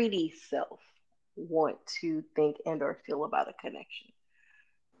 3D self want to think and or feel about a connection.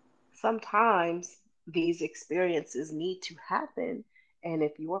 Sometimes these experiences need to happen. And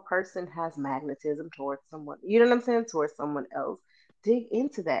if your person has magnetism towards someone, you know what I'm saying, towards someone else, dig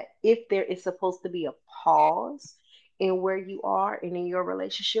into that. If there is supposed to be a pause in where you are and in your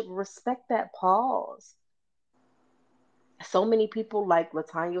relationship, respect that pause. So many people, like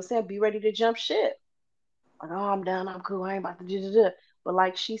Latanya said, be ready to jump ship. Like, oh, I'm done, I'm cool, I ain't about to do. But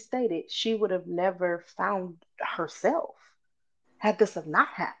like she stated, she would have never found herself had this have not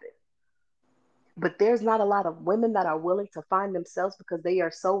happened. But there's not a lot of women that are willing to find themselves because they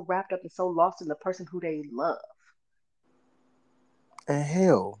are so wrapped up and so lost in the person who they love. And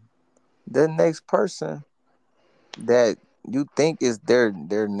hell, the next person that you think is their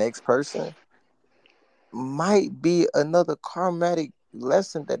next person might be another karmatic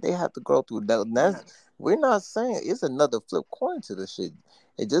lesson that they have to go through. That's we're not saying it's another flip coin to the shit.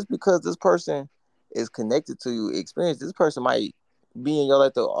 And just because this person is connected to you experience, this person might be in your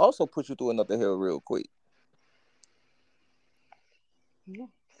life to also put you through another hell real quick. Yeah.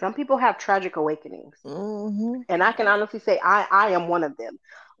 Some people have tragic awakenings. Hmm. And I can honestly say I am one of them.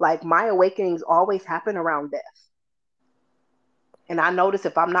 Like my awakenings always happen around death. And I notice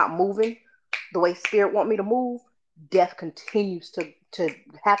if I'm not moving the way spirit want me to move, death continues to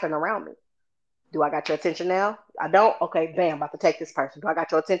happen around me. Do I got your attention now? I don't. Okay, bam, about to take this person. Do I got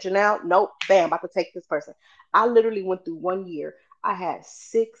your attention now? Nope, bam, about to take this person. I literally went through 1 year. I had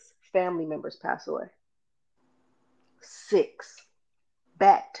 6 family members pass away. 6,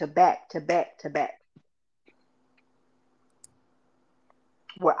 back to back to back to back.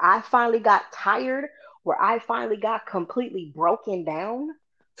 Where I finally got tired, where I finally got completely broken down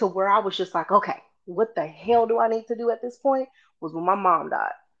to where I was just like, okay, what the hell do I need to do at this point? Was when my mom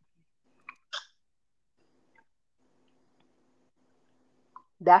died.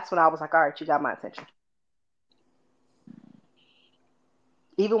 That's when I was like, all right, you got my attention.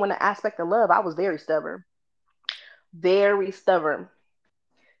 Even when the aspect of love, I was very stubborn. Very stubborn.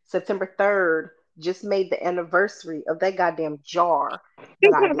 September 3rd just made the anniversary of that goddamn jar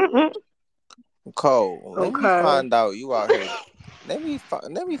that I did. Cole, let me Okay. find out you out here. Let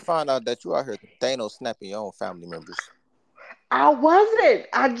me find out that you out here Thanos snapping your own family members. I wasn't.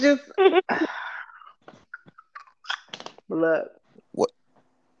 I just look. What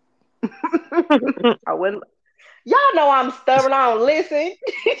I wouldn't. Y'all know I'm stubborn. I don't listen.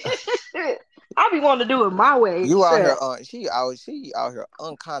 I be wanting to do it my way. you out here? Shit. She out here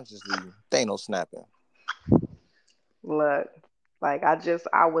unconsciously Thanos snapping. Look, like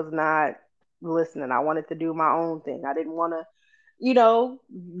I was not listening. I wanted to do my own thing. I didn't want to,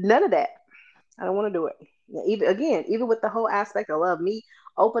 none of that. I don't want to do it. Even again, even with the whole aspect of love, me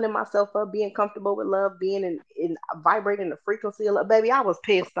opening myself up, being comfortable with love, being in vibrating the frequency of love, baby, I was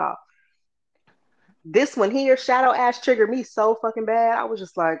pissed off. This one here, Shadow Ash triggered me so fucking bad. I was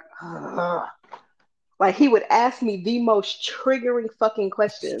just like, ugh. Like he would ask me the most triggering fucking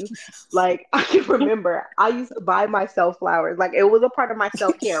questions. Like I can remember I used to buy myself flowers. Like it was a part of my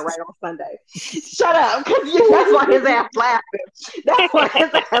self care right on Sunday. Shut up, because that's why his ass laughing. That's why his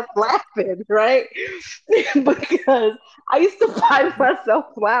ass laughing, right? Because I used to buy myself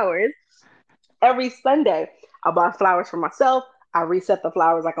flowers every Sunday. I bought flowers for myself. I reset the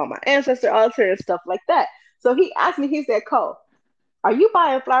flowers like on my ancestor altar and stuff like that. So he asked me, he said, Cole, are you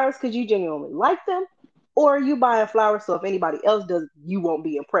buying flowers because you genuinely like them? Or are you buying flowers so if anybody else does, you won't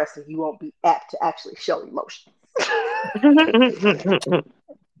be impressed and you won't be apt to actually show emotion?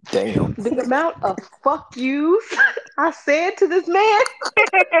 Damn. The amount of fuck yous I said to this man,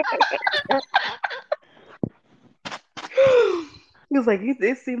 he was like,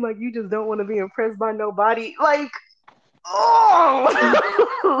 it seemed like you just don't want to be impressed by nobody. Like, oh.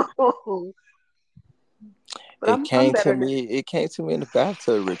 But It I'm came to better now. me. It came to me in the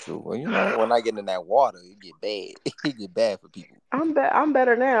bathtub ritual. Well, when I get in that water, it get bad. It get bad for people. I'm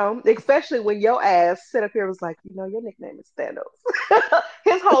better now, especially when your ass sit up here and was like, your nickname is Thanos.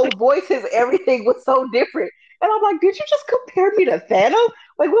 His whole voice, his everything was so different, and I'm like, did you just compare me to Thanos?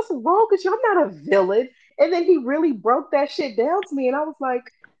 Like, what's wrong with you? I'm not a villain. And then he really broke that shit down to me, and I was like,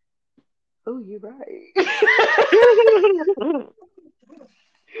 oh, you're right.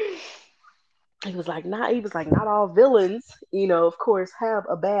 He was like, not all villains, of course, have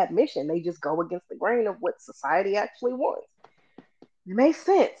a bad mission. They just go against the grain of what society actually wants. It makes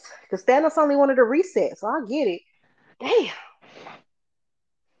sense because Thanos only wanted a reset, so I get it. Damn,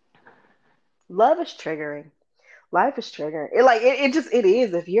 love is triggering. Life is triggering. It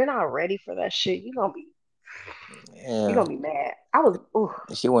is. If you're not ready for that shit, you're Yeah. gonna be mad. I was. Ooh.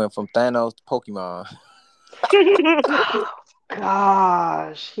 She went from Thanos to Pokemon. Oh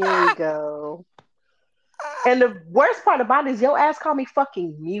gosh, here we go. And the worst part about it is your ass called me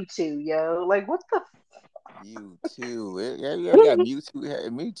fucking Mewtwo, yo. Like what the Mewtwo. You ever got Mewtwo?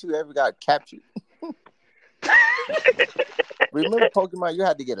 Mewtwo ever got captured? Remember Pokemon? You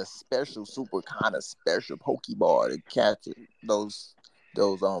had to get a special, super kind of special Pokeball to catch those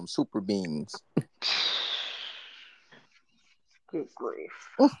super beings. good grief.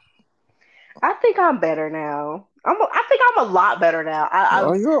 I think I'm better now. I think I'm a lot better now.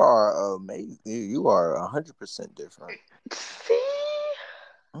 Oh, you are amazing. You are 100% different. See,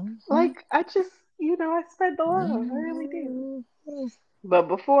 Mm-hmm. like I just I spread the love. I really do. Mm-hmm. But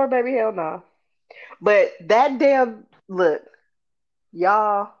before, baby, hell no. But that damn look,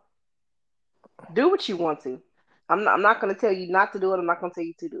 y'all do what you want to. I'm not gonna tell you not to do it. I'm not gonna tell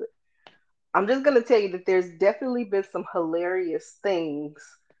you to do it. I'm just gonna tell you that there's definitely been some hilarious things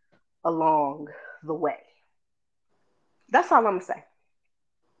along the way. That's all I'm gonna say.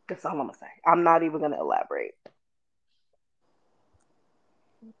 That's all I'm gonna say. I'm not even gonna elaborate.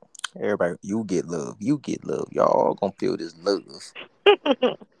 Everybody, you get love. You get love. Y'all gonna feel this love.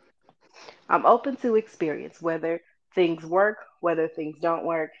 I'm open to experience, whether things work, whether things don't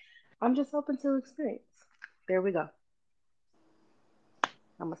work. I'm just open to experience. There we go.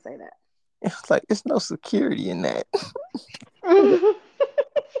 I'm gonna say that. It's like it's no security in that.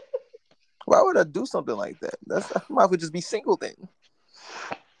 Why would I do something like that? I might as well just be single then.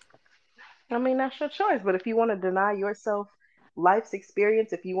 I mean, that's your choice. But if you want to deny yourself life's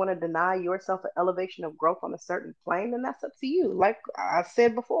experience, if you want to deny yourself an elevation of growth on a certain plane, then that's up to you. Like I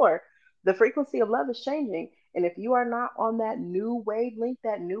said before, the frequency of love is changing. And if you are not on that new wavelength,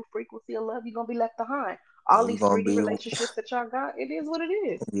 that new frequency of love, you're going to be left behind. All You these gonna 3D be relationships that y'all got, it is what it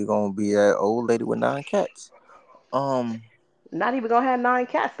is. you gonna be that old lady with 9 cats. Um, Not even gonna have 9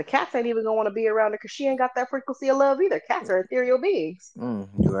 cats. The cats ain't even gonna want to be around her because she ain't got that frequency of love either. Cats are ethereal beings. You're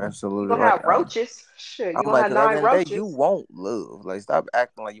You absolutely gonna right. have roaches. Shit, you I'm gonna like, have cause at the nine end of the day, you roaches. won't love. Like, stop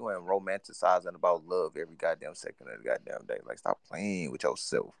acting like you ain't romanticizing about love every goddamn second of the goddamn day. Like, stop playing with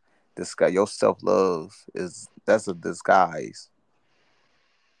yourself. This guy, your self love that's a disguise.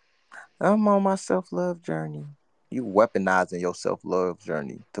 I'm on my self love journey. You weaponizing your self love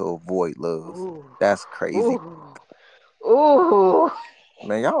journey to avoid love. Ooh, That's crazy, ooh, ooh.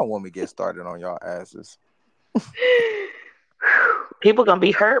 man. Y'all don't want me to get started on y'all asses. People gonna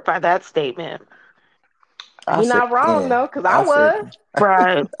be hurt by that statement. I He said not wrong again. though, cause I I said. was.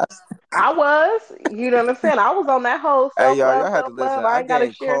 Right. I was. You know what I'm saying? I was on that whole Hey, self y'all, love, y'all had to self love. listen. I I ain't gotta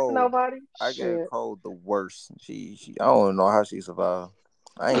gave share it to Cole, nobody. I gave Shit. Cole the worst. I don't know how she survived.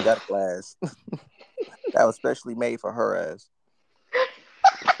 I ain't got a glass. That was specially made for her ass.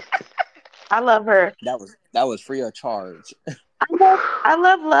 I love her. That was free of charge. I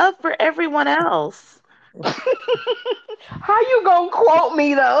love love for everyone else. How you gonna quote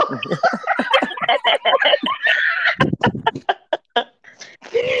me though?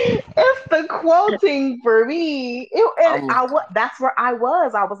 It's the quoting for me. And I'm that's where I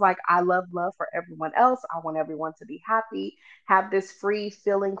was. I was like, I love love for everyone else. I want everyone to be happy, have this free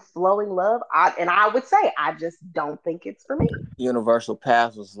feeling, flowing love. And I would say, I just don't think it's for me. Universal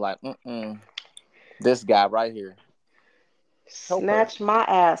Pass was like, this guy right here. Help her. Snatch my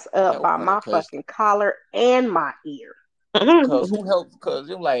ass up Help by her. my fucking collar and my ear. Cause who helped? Cause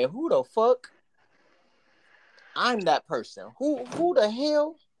you're like, who the fuck? I'm that person. Who the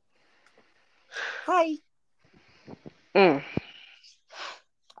hell? Hi. Mm.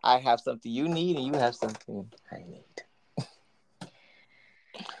 I have something you need and you have something I need.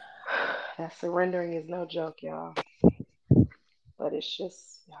 That surrendering is no joke, y'all. But it's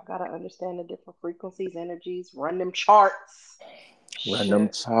just, y'all gotta understand the different frequencies, energies, run them charts. Random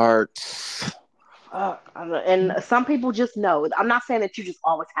Shit. charts. And some people just know. I'm not saying that you just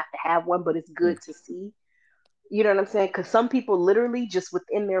always have to have one, but it's good to see. You know what I'm saying? Because some people literally just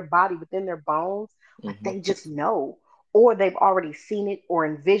within their body, within their bones, like Mm-hmm. they just know, or they've already seen it, or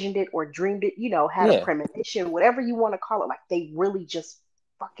envisioned it, or dreamed it. Had a Yeah. premonition, whatever you want to call it. Like they really just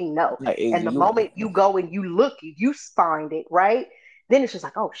fucking know. Like And the you. moment you go and you look, you find it right. Then it's just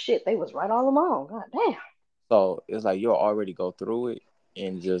like, oh shit, they was right all along. God damn. So it's like you'll already go through it,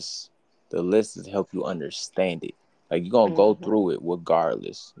 and just the list is help you understand it. Like you're gonna go Hmm. through it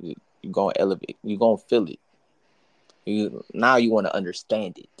regardless. You're gonna elevate. You're gonna feel it. Now you want to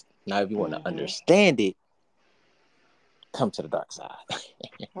understand it. Now if you want to Hmm. understand it, come to the dark side.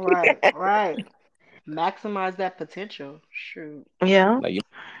 Right, right. Maximize that potential. Shoot. Yeah. Like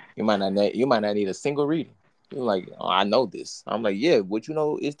you might not need a single reading. You're like, oh, I know this. I'm like, yeah, what you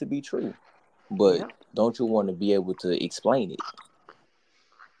know is to be true, but Yep. don't you want to be able to explain it?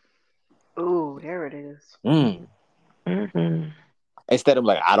 Ooh, there it is. Mm. Hmm. Instead of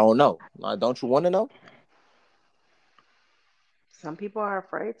like, I don't know. Like, don't you want to know? Some people are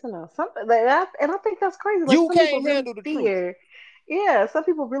afraid to know something like that, and I think that's crazy. Like You some people can't really handle the truth. fear, yeah, some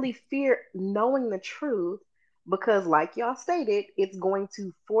people really fear knowing the truth because, like y'all stated, it's going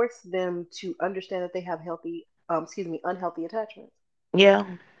to force them to understand that they have unhealthy attachments, Yeah.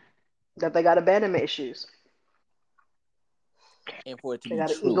 that they got abandonment issues, And for it to they be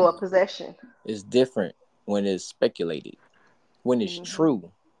got an ego true, of possession. it's different when it's speculated. When it's Hmm.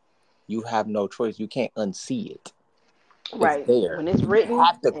 true, you have no choice. You can't unsee it. It's Right there. when it's You written,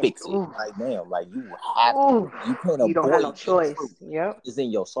 have to and fix it. ooh, Like, damn, like you have to fix ooh, it. You can't you don't have no avoid the choice. truth. Yep. It's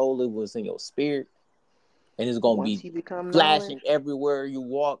in your soul, it was in your spirit, and it's gonna Once be you become knowledge. flashing everywhere you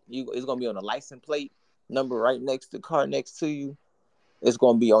walk. It's gonna be on a license plate number right next to the car next to you. It's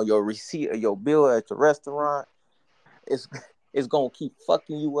gonna be on your receipt or your bill at the restaurant. It's it's gonna keep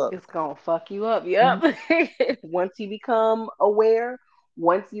fucking you up. It's gonna fuck you up. Yep. Once you become aware,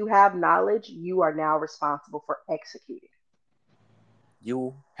 once you have knowledge, you are now responsible for executing.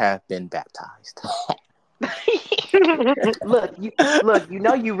 You have been baptized. look, you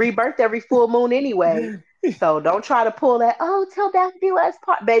know you rebirth every full moon anyway. So don't try to pull that, oh, till death do us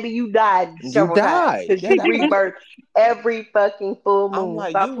part. Baby, you died You several times died. because Yeah, you that was. rebirth every fucking full I'm moon.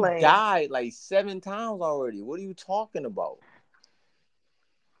 like, Stop you playing. died like 7 times already. What are you talking about?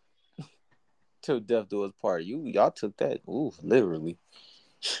 Till death do us part. Y'all took that, ooh, literally,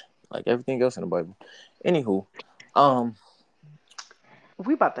 like everything else in the Bible. Anywho, um,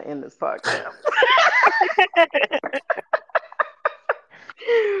 We about to end this podcast.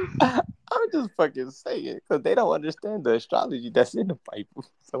 I'm just fucking saying because they don't understand the astrology that's in the Bible.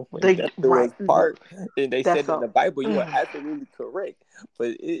 So when They death do right. us part, and they said That's it in all. the Bible, you are absolutely correct. But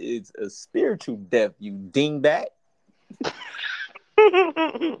it is a spiritual death, you dingbat.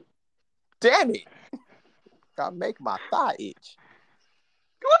 Damn it! That make my thigh itch.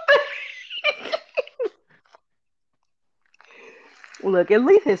 Look, at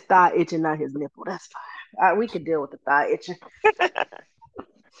least his thigh itching, not his nipple. That's fine. We could deal with the thigh itching.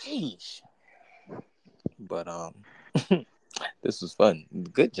 Jeez. But this was fun.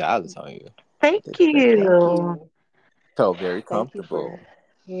 Good job, Latonya. Thank Did a great job. Thank you. you. Felt very Thank you for, comfortable.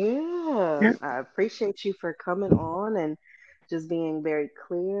 yeah, Yeah. I appreciate you for coming on and just being very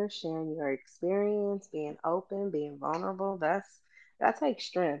clear, sharing your experience, being open, being vulnerable. That takes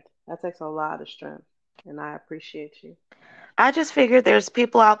strength. That takes a lot of strength. And I appreciate you. I just figured there's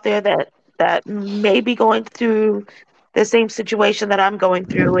people out there that may be going through the same situation that I'm going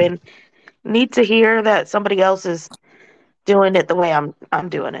through and need to hear that somebody else is doing it the way I'm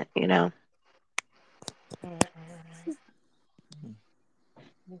doing it, you know. Mm-mm.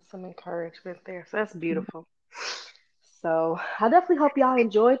 Need some encouragement there. So that's beautiful. So I definitely hope y'all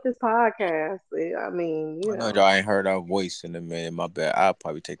enjoyed this podcast. I mean, I know y'all ain't heard our voice in a minute. My bad. I'll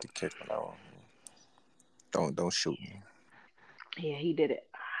probably take the kick on that one. Don't shoot me. yeah, he did it.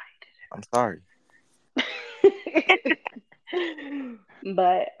 I'm sorry.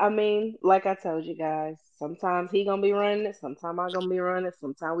 But I mean, like I told you guys, sometimes he gonna be running it, sometimes I gonna be running it,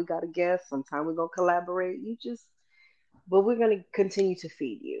 sometimes we gotta guess, sometimes we gonna collaborate. But we're gonna continue to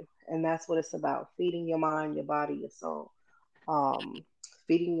feed you, and that's what it's about: feeding your mind, your body, your soul, um,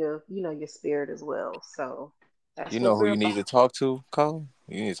 feeding your spirit as well. So You that's know what who we're you need to about. talk to, Cole?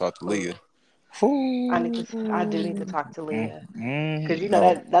 You need to talk to Who Leah. Who? I do need to talk to Leah because No,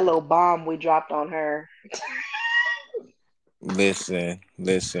 that little bomb we dropped on her. listen.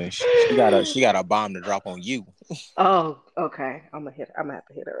 She got a bomb to drop on you. Oh, okay. I'm gonna have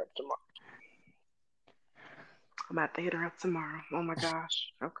to hit her up tomorrow. I'm gonna have to hit her up tomorrow. Oh my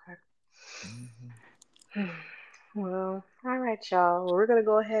gosh. Okay. Well, all right, y'all. Well, we're gonna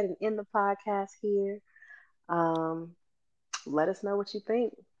go ahead and end the podcast here. Um, let us know what you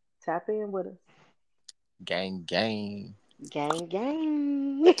think. Tap in with us. Gang, gang. Gang,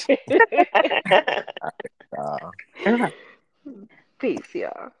 gang. Uh, Yeah. Peace,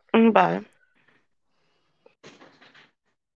 y'all. Bye.